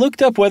 I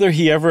looked up whether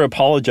he ever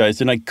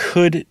apologized, and I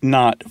could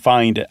not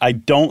find it. I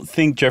don't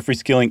think Jeffrey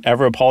Skilling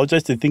ever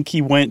apologized. I think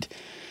he went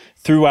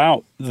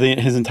throughout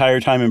his entire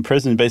time in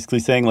prison basically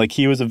saying, like,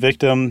 he was a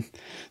victim,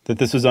 that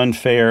this was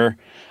unfair.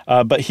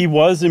 But he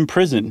was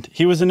imprisoned.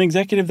 He was an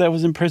executive that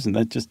was in prison.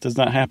 That just does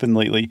not happen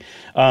lately.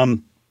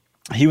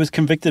 He was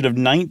convicted of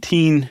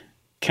 19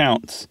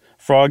 counts,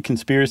 fraud,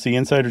 conspiracy,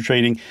 insider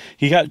trading.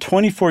 He got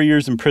 24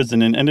 years in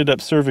prison and ended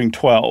up serving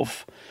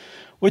 12,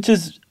 which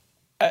is,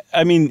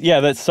 I mean, yeah,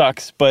 that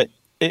sucks, but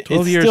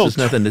 12 years is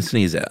nothing to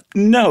sneeze at.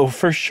 No,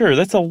 for sure.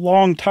 That's a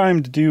long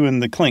time to do in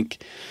the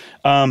clink.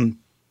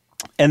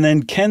 And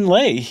then Ken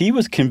Lay, he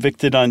was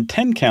convicted on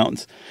 10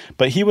 counts,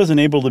 but he wasn't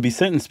able to be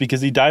sentenced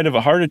because he died of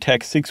a heart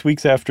attack 6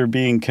 weeks after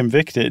being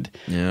convicted.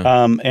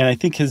 Yeah. And I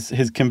think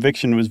his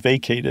conviction was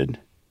vacated.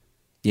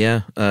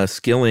 Yeah.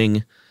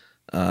 Skilling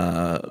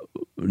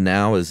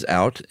now is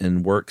out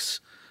and works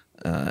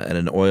at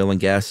an oil and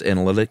gas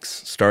analytics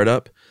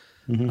startup.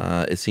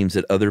 It seems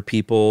that other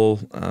people,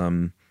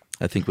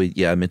 I think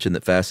I mentioned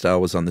that Fast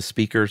Style was on the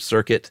speaker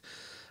circuit.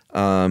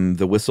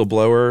 The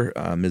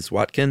whistleblower, Ms.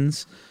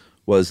 Watkins,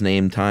 was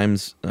named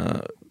Times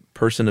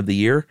Person of the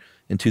Year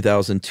in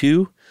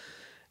 2002,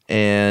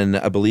 and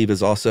I believe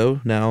is also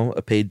now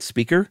a paid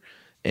speaker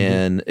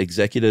and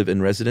executive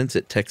in residence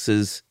at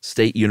Texas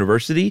State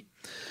University.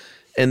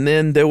 And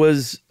then there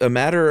was a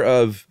matter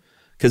of,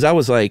 because I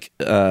was like,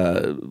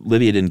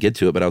 Livia didn't get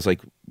to it, but I was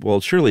like, well,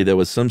 surely there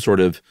was some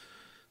sort of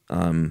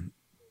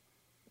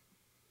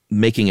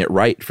making it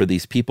right for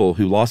these people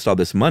who lost all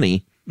this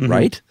money,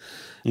 right?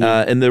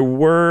 Yeah. And there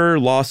were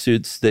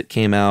lawsuits that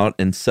came out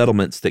and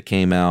settlements that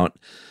came out.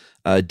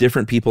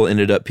 Different people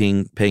ended up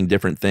paying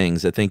different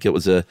things. I think it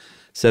was a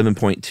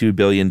 $7.2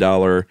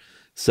 billion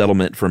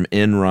settlement from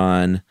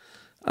Enron.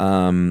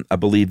 I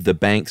believe the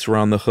banks were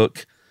on the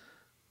hook.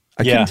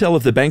 I couldn't tell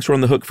if the banks were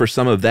on the hook for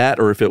some of that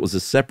or if it was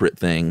a separate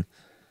thing.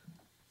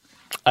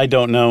 I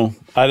don't know.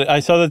 I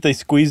saw that they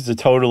squeezed a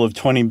total of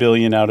 $20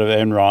 billion out of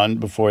Enron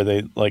before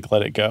they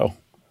let it go.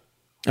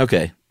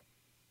 Okay.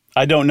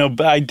 I don't know,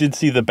 but I did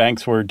see the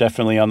banks were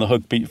definitely on the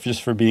hook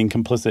just for being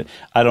complicit.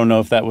 I don't know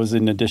if that was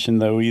in addition,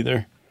 though,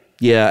 either.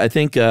 Yeah, I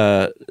think,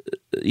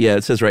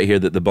 it says right here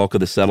that the bulk of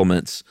the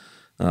settlements,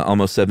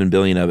 almost $7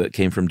 billion of it,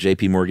 came from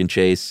J.P. Morgan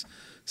Chase,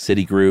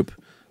 Citigroup,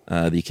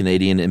 the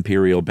Canadian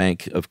Imperial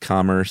Bank of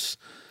Commerce.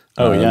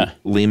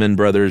 Lehman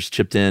Brothers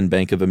chipped in,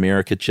 Bank of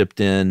America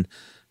chipped in,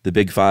 the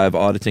Big Five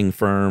auditing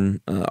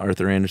firm,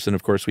 Arthur Andersen,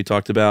 of course, we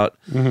talked about.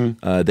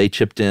 They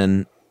chipped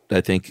in,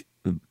 I think,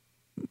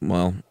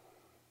 well,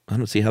 I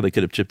don't see how they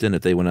could have chipped in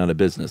if they went out of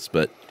business,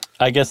 but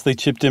I guess they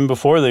chipped in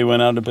before they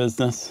went out of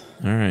business.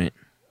 All right.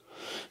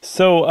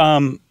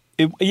 So,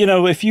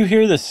 if you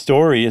hear this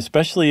story,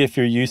 especially if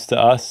you're used to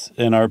us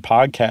in our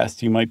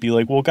podcast, you might be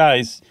like, well,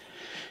 guys,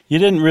 you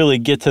didn't really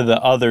get to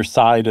the other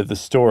side of the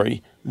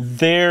story.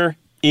 There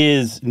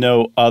is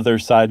no other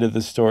side of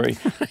the story.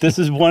 This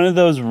is one of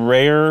those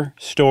rare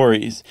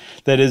stories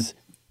that is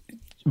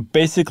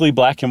basically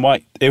black and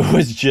white. It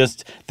was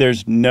just,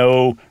 there's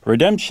no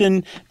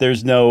redemption.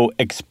 There's no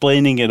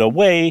explaining it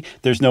away.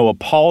 There's no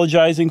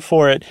apologizing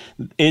for it.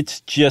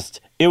 It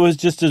was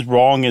just as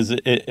wrong as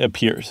it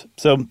appears.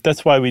 So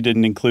that's why we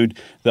didn't include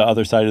the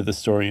other side of the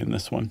story in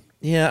this one.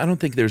 Yeah, I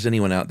don't think there's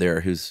anyone out there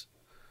who's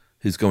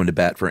going to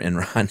bat for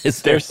Enron.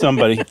 Is there?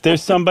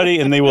 There's somebody,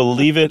 and they will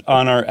leave it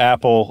on our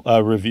Apple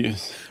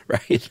reviews.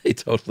 Right, they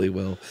totally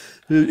will.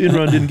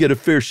 Enron didn't get a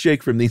fair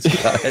shake from these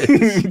guys.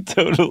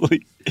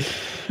 Totally.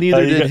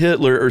 Neither did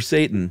Hitler or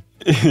Satan.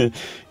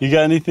 You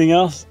got anything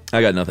else?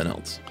 I got nothing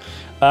else.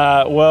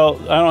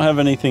 Well, I don't have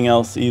anything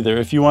else either.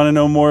 If you want to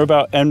know more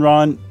about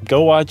Enron,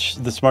 go watch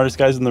The Smartest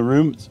Guys in the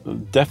Room.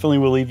 Definitely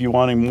will leave you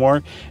wanting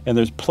more. And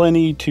there's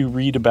plenty to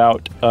read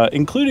about,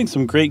 including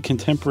some great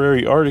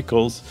contemporary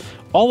articles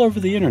all over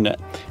the internet.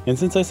 And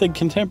since I said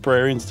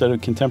contemporary instead of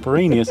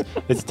contemporaneous,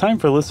 it's time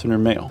for listener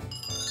mail.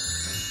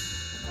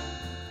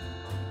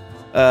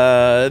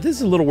 This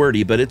is a little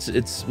wordy, but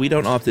it's we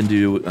don't often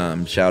do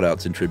shout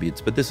outs and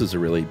tributes, but this is a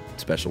really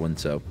special one,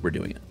 so we're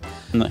doing it.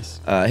 Nice.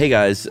 Hey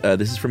guys,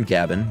 this is from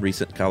Gavin,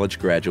 recent college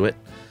graduate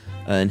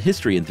and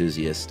history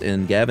enthusiast.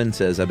 And Gavin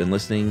says, I've been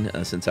listening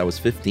since I was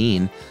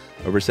 15,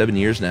 over 7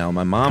 years now.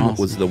 My mom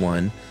was the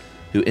one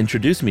who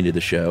introduced me to the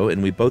show,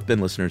 and we've both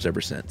been listeners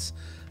ever since.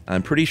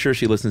 I'm pretty sure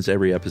she listens to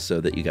every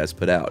episode that you guys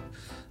put out.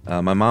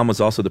 My mom was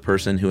also the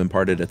person who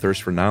imparted a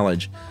thirst for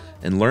knowledge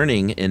and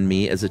learning in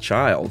me as a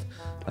child.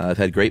 I've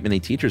had a great many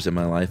teachers in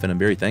my life, and I'm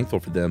very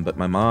thankful for them, but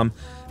my mom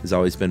has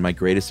always been my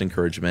greatest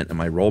encouragement and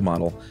my role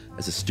model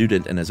as a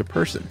student and as a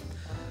person.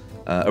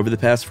 Over the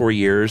past 4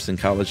 years in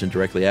college and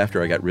directly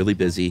after, I got really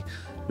busy,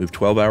 moved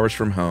 12 hours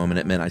from home, and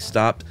it meant I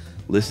stopped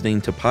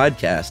listening to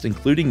podcasts,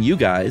 including you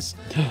guys.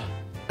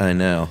 I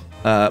know.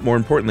 More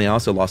importantly, I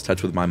also lost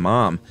touch with my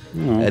mom.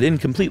 I didn't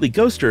completely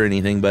ghost her or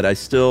anything, but I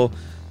still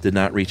did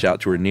not reach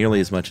out to her nearly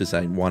as much as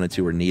I wanted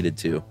to or needed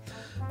to.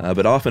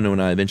 But often when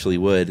I eventually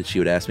would, she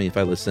would ask me if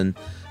I listened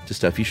to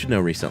Stuff You Should Know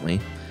recently,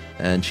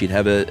 and she'd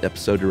have an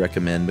episode to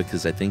recommend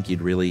because I think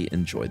you'd really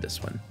enjoy this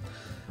one.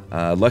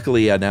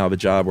 Luckily, I now have a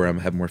job where I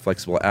have more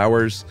flexible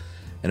hours,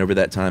 And over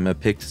that time, I've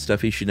picked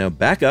Stuff You Should Know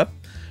back up,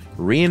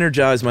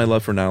 re-energized my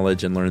love for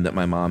knowledge, and learned that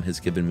my mom has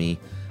given me,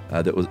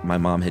 my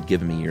mom had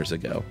given me years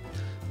ago.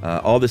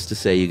 All this to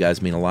say, you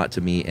guys mean a lot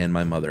to me and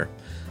my mother.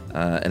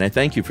 And I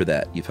thank you for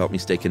that. You've helped me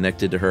stay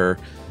connected to her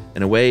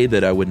in a way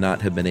that I would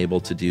not have been able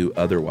to do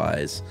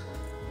otherwise.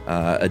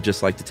 I'd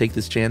just like to take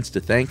this chance to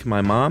thank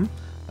my mom.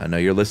 I know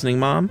you're listening,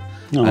 Mom.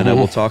 Aww. I know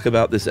we'll talk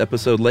about this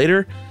episode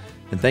later.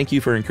 And thank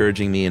you for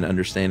encouraging me and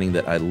understanding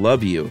that I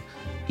love you,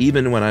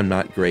 even when I'm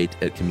not great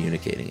at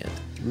communicating it.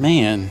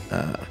 Man.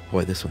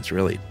 Boy, this one's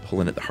really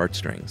pulling at the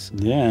heartstrings.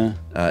 Yeah.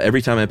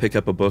 Every time I pick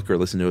up a book or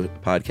listen to a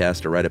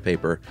podcast or write a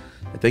paper,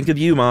 I think of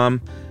you,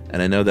 Mom,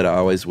 and I know that I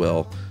always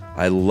will.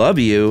 I love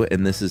you,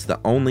 and this is the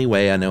only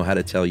way I know how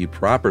to tell you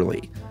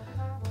properly.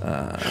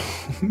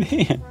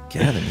 Man.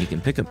 Gavin, you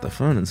can pick up the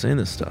phone and say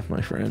this stuff, my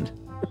friend.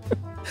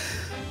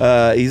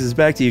 He says,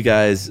 back to you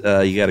guys.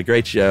 You got a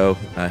great show.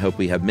 I hope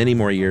we have many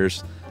more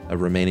years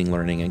of remaining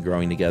learning and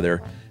growing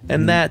together.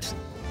 And that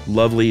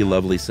lovely,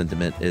 lovely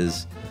sentiment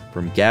is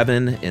from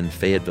Gavin in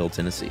Fayetteville,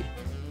 Tennessee.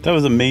 That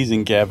was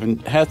amazing, Gavin.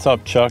 Hats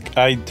off, Chuck.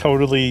 I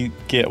totally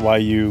get why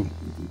you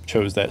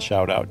chose that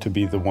shout out to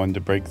be the one to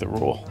break the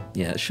rule.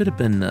 Yeah, it should have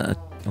been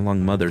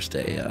along Mother's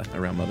Day,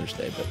 around Mother's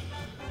Day, but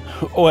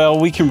well,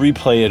 we can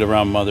replay it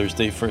around Mother's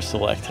Day for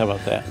Select. How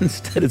about that?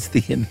 instead it's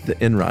the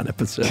Enron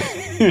episode.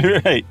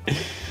 Right.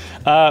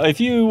 If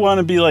you want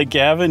to be like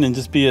Gavin and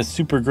just be a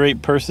super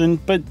great person,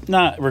 but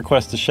not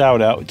request a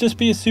shout out, just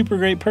be a super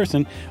great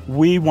person,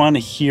 we want to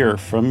hear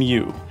from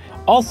you.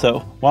 Also,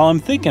 while I'm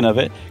thinking of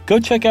it, go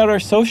check out our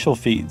social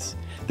feeds.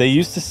 They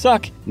used to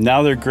suck,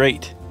 now they're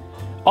great.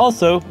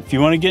 Also, if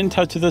you want to get in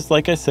touch with us,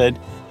 like I said,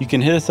 you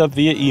can hit us up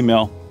via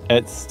email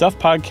at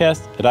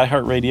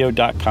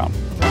stuffpodcast@iheartradio.com.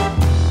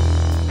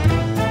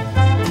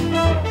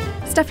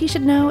 Stuff You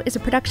Should Know is a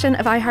production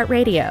of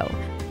iHeartRadio.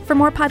 For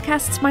more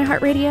podcasts from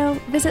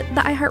iHeartRadio, visit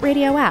the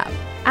iHeartRadio app,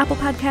 Apple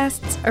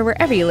Podcasts, or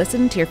wherever you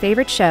listen to your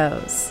favorite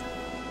shows.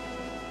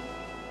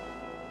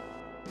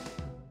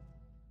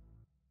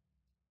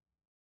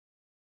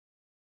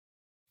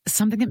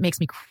 Something that makes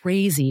me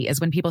crazy is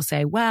when people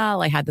say,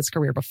 well, I had this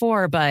career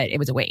before, but it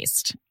was a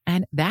waste.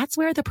 And that's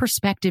where the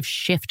perspective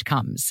shift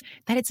comes,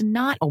 that it's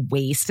not a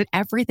waste, that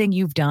everything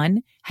you've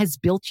done has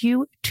built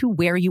you to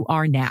where you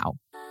are now.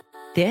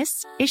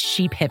 This is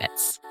She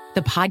Pivots,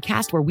 the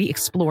podcast where we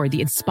explore the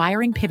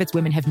inspiring pivots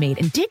women have made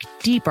and dig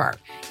deeper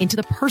into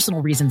the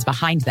personal reasons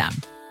behind them.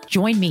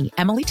 Join me,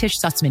 Emily Tish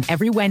Sussman,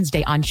 every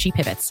Wednesday on She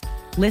Pivots.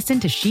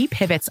 Listen to She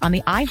Pivots on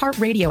the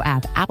iHeartRadio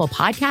app, Apple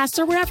Podcasts,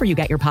 or wherever you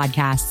get your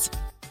podcasts.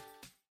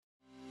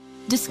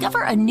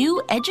 Discover a new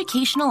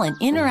educational and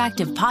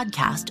interactive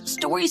podcast,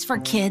 Stories for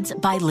Kids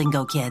by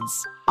Lingo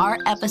Kids. Our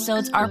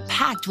episodes are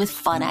packed with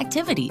fun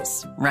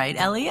activities. Right,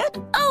 Elliot?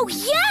 Oh,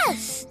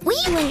 yes! We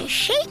went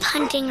shape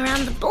hunting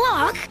around the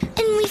block,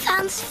 and we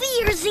found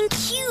spheres and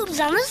cubes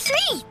on the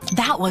street.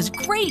 That was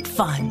great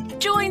fun.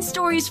 Join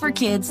Stories for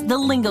Kids, the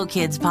Lingo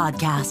Kids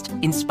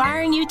podcast,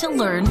 inspiring you to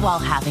learn while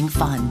having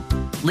fun.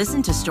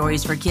 Listen to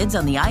Stories for Kids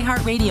on the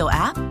iHeartRadio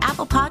app,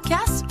 Apple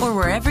Podcasts, or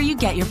wherever you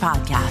get your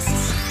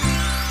podcasts.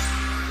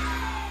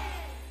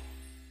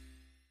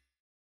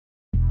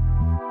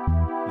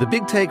 The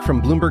Big Take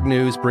from Bloomberg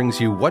News brings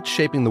you what's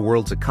shaping the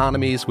world's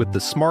economies with the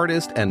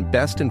smartest and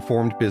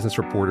best-informed business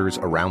reporters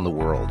around the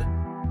world.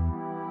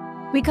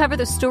 We cover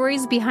the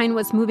stories behind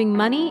what's moving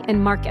money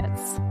and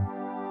markets,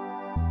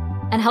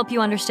 and help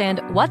you understand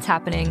what's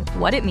happening,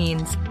 what it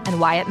means, and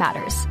why it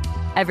matters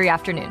every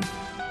afternoon.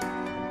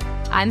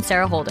 I'm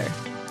Sarah Holder.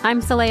 I'm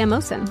Saleha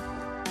Mohsin.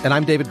 And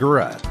I'm David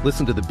Gura.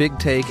 Listen to The Big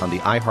Take on the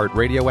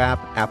iHeartRadio app,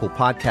 Apple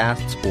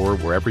Podcasts, or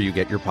wherever you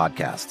get your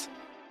podcasts.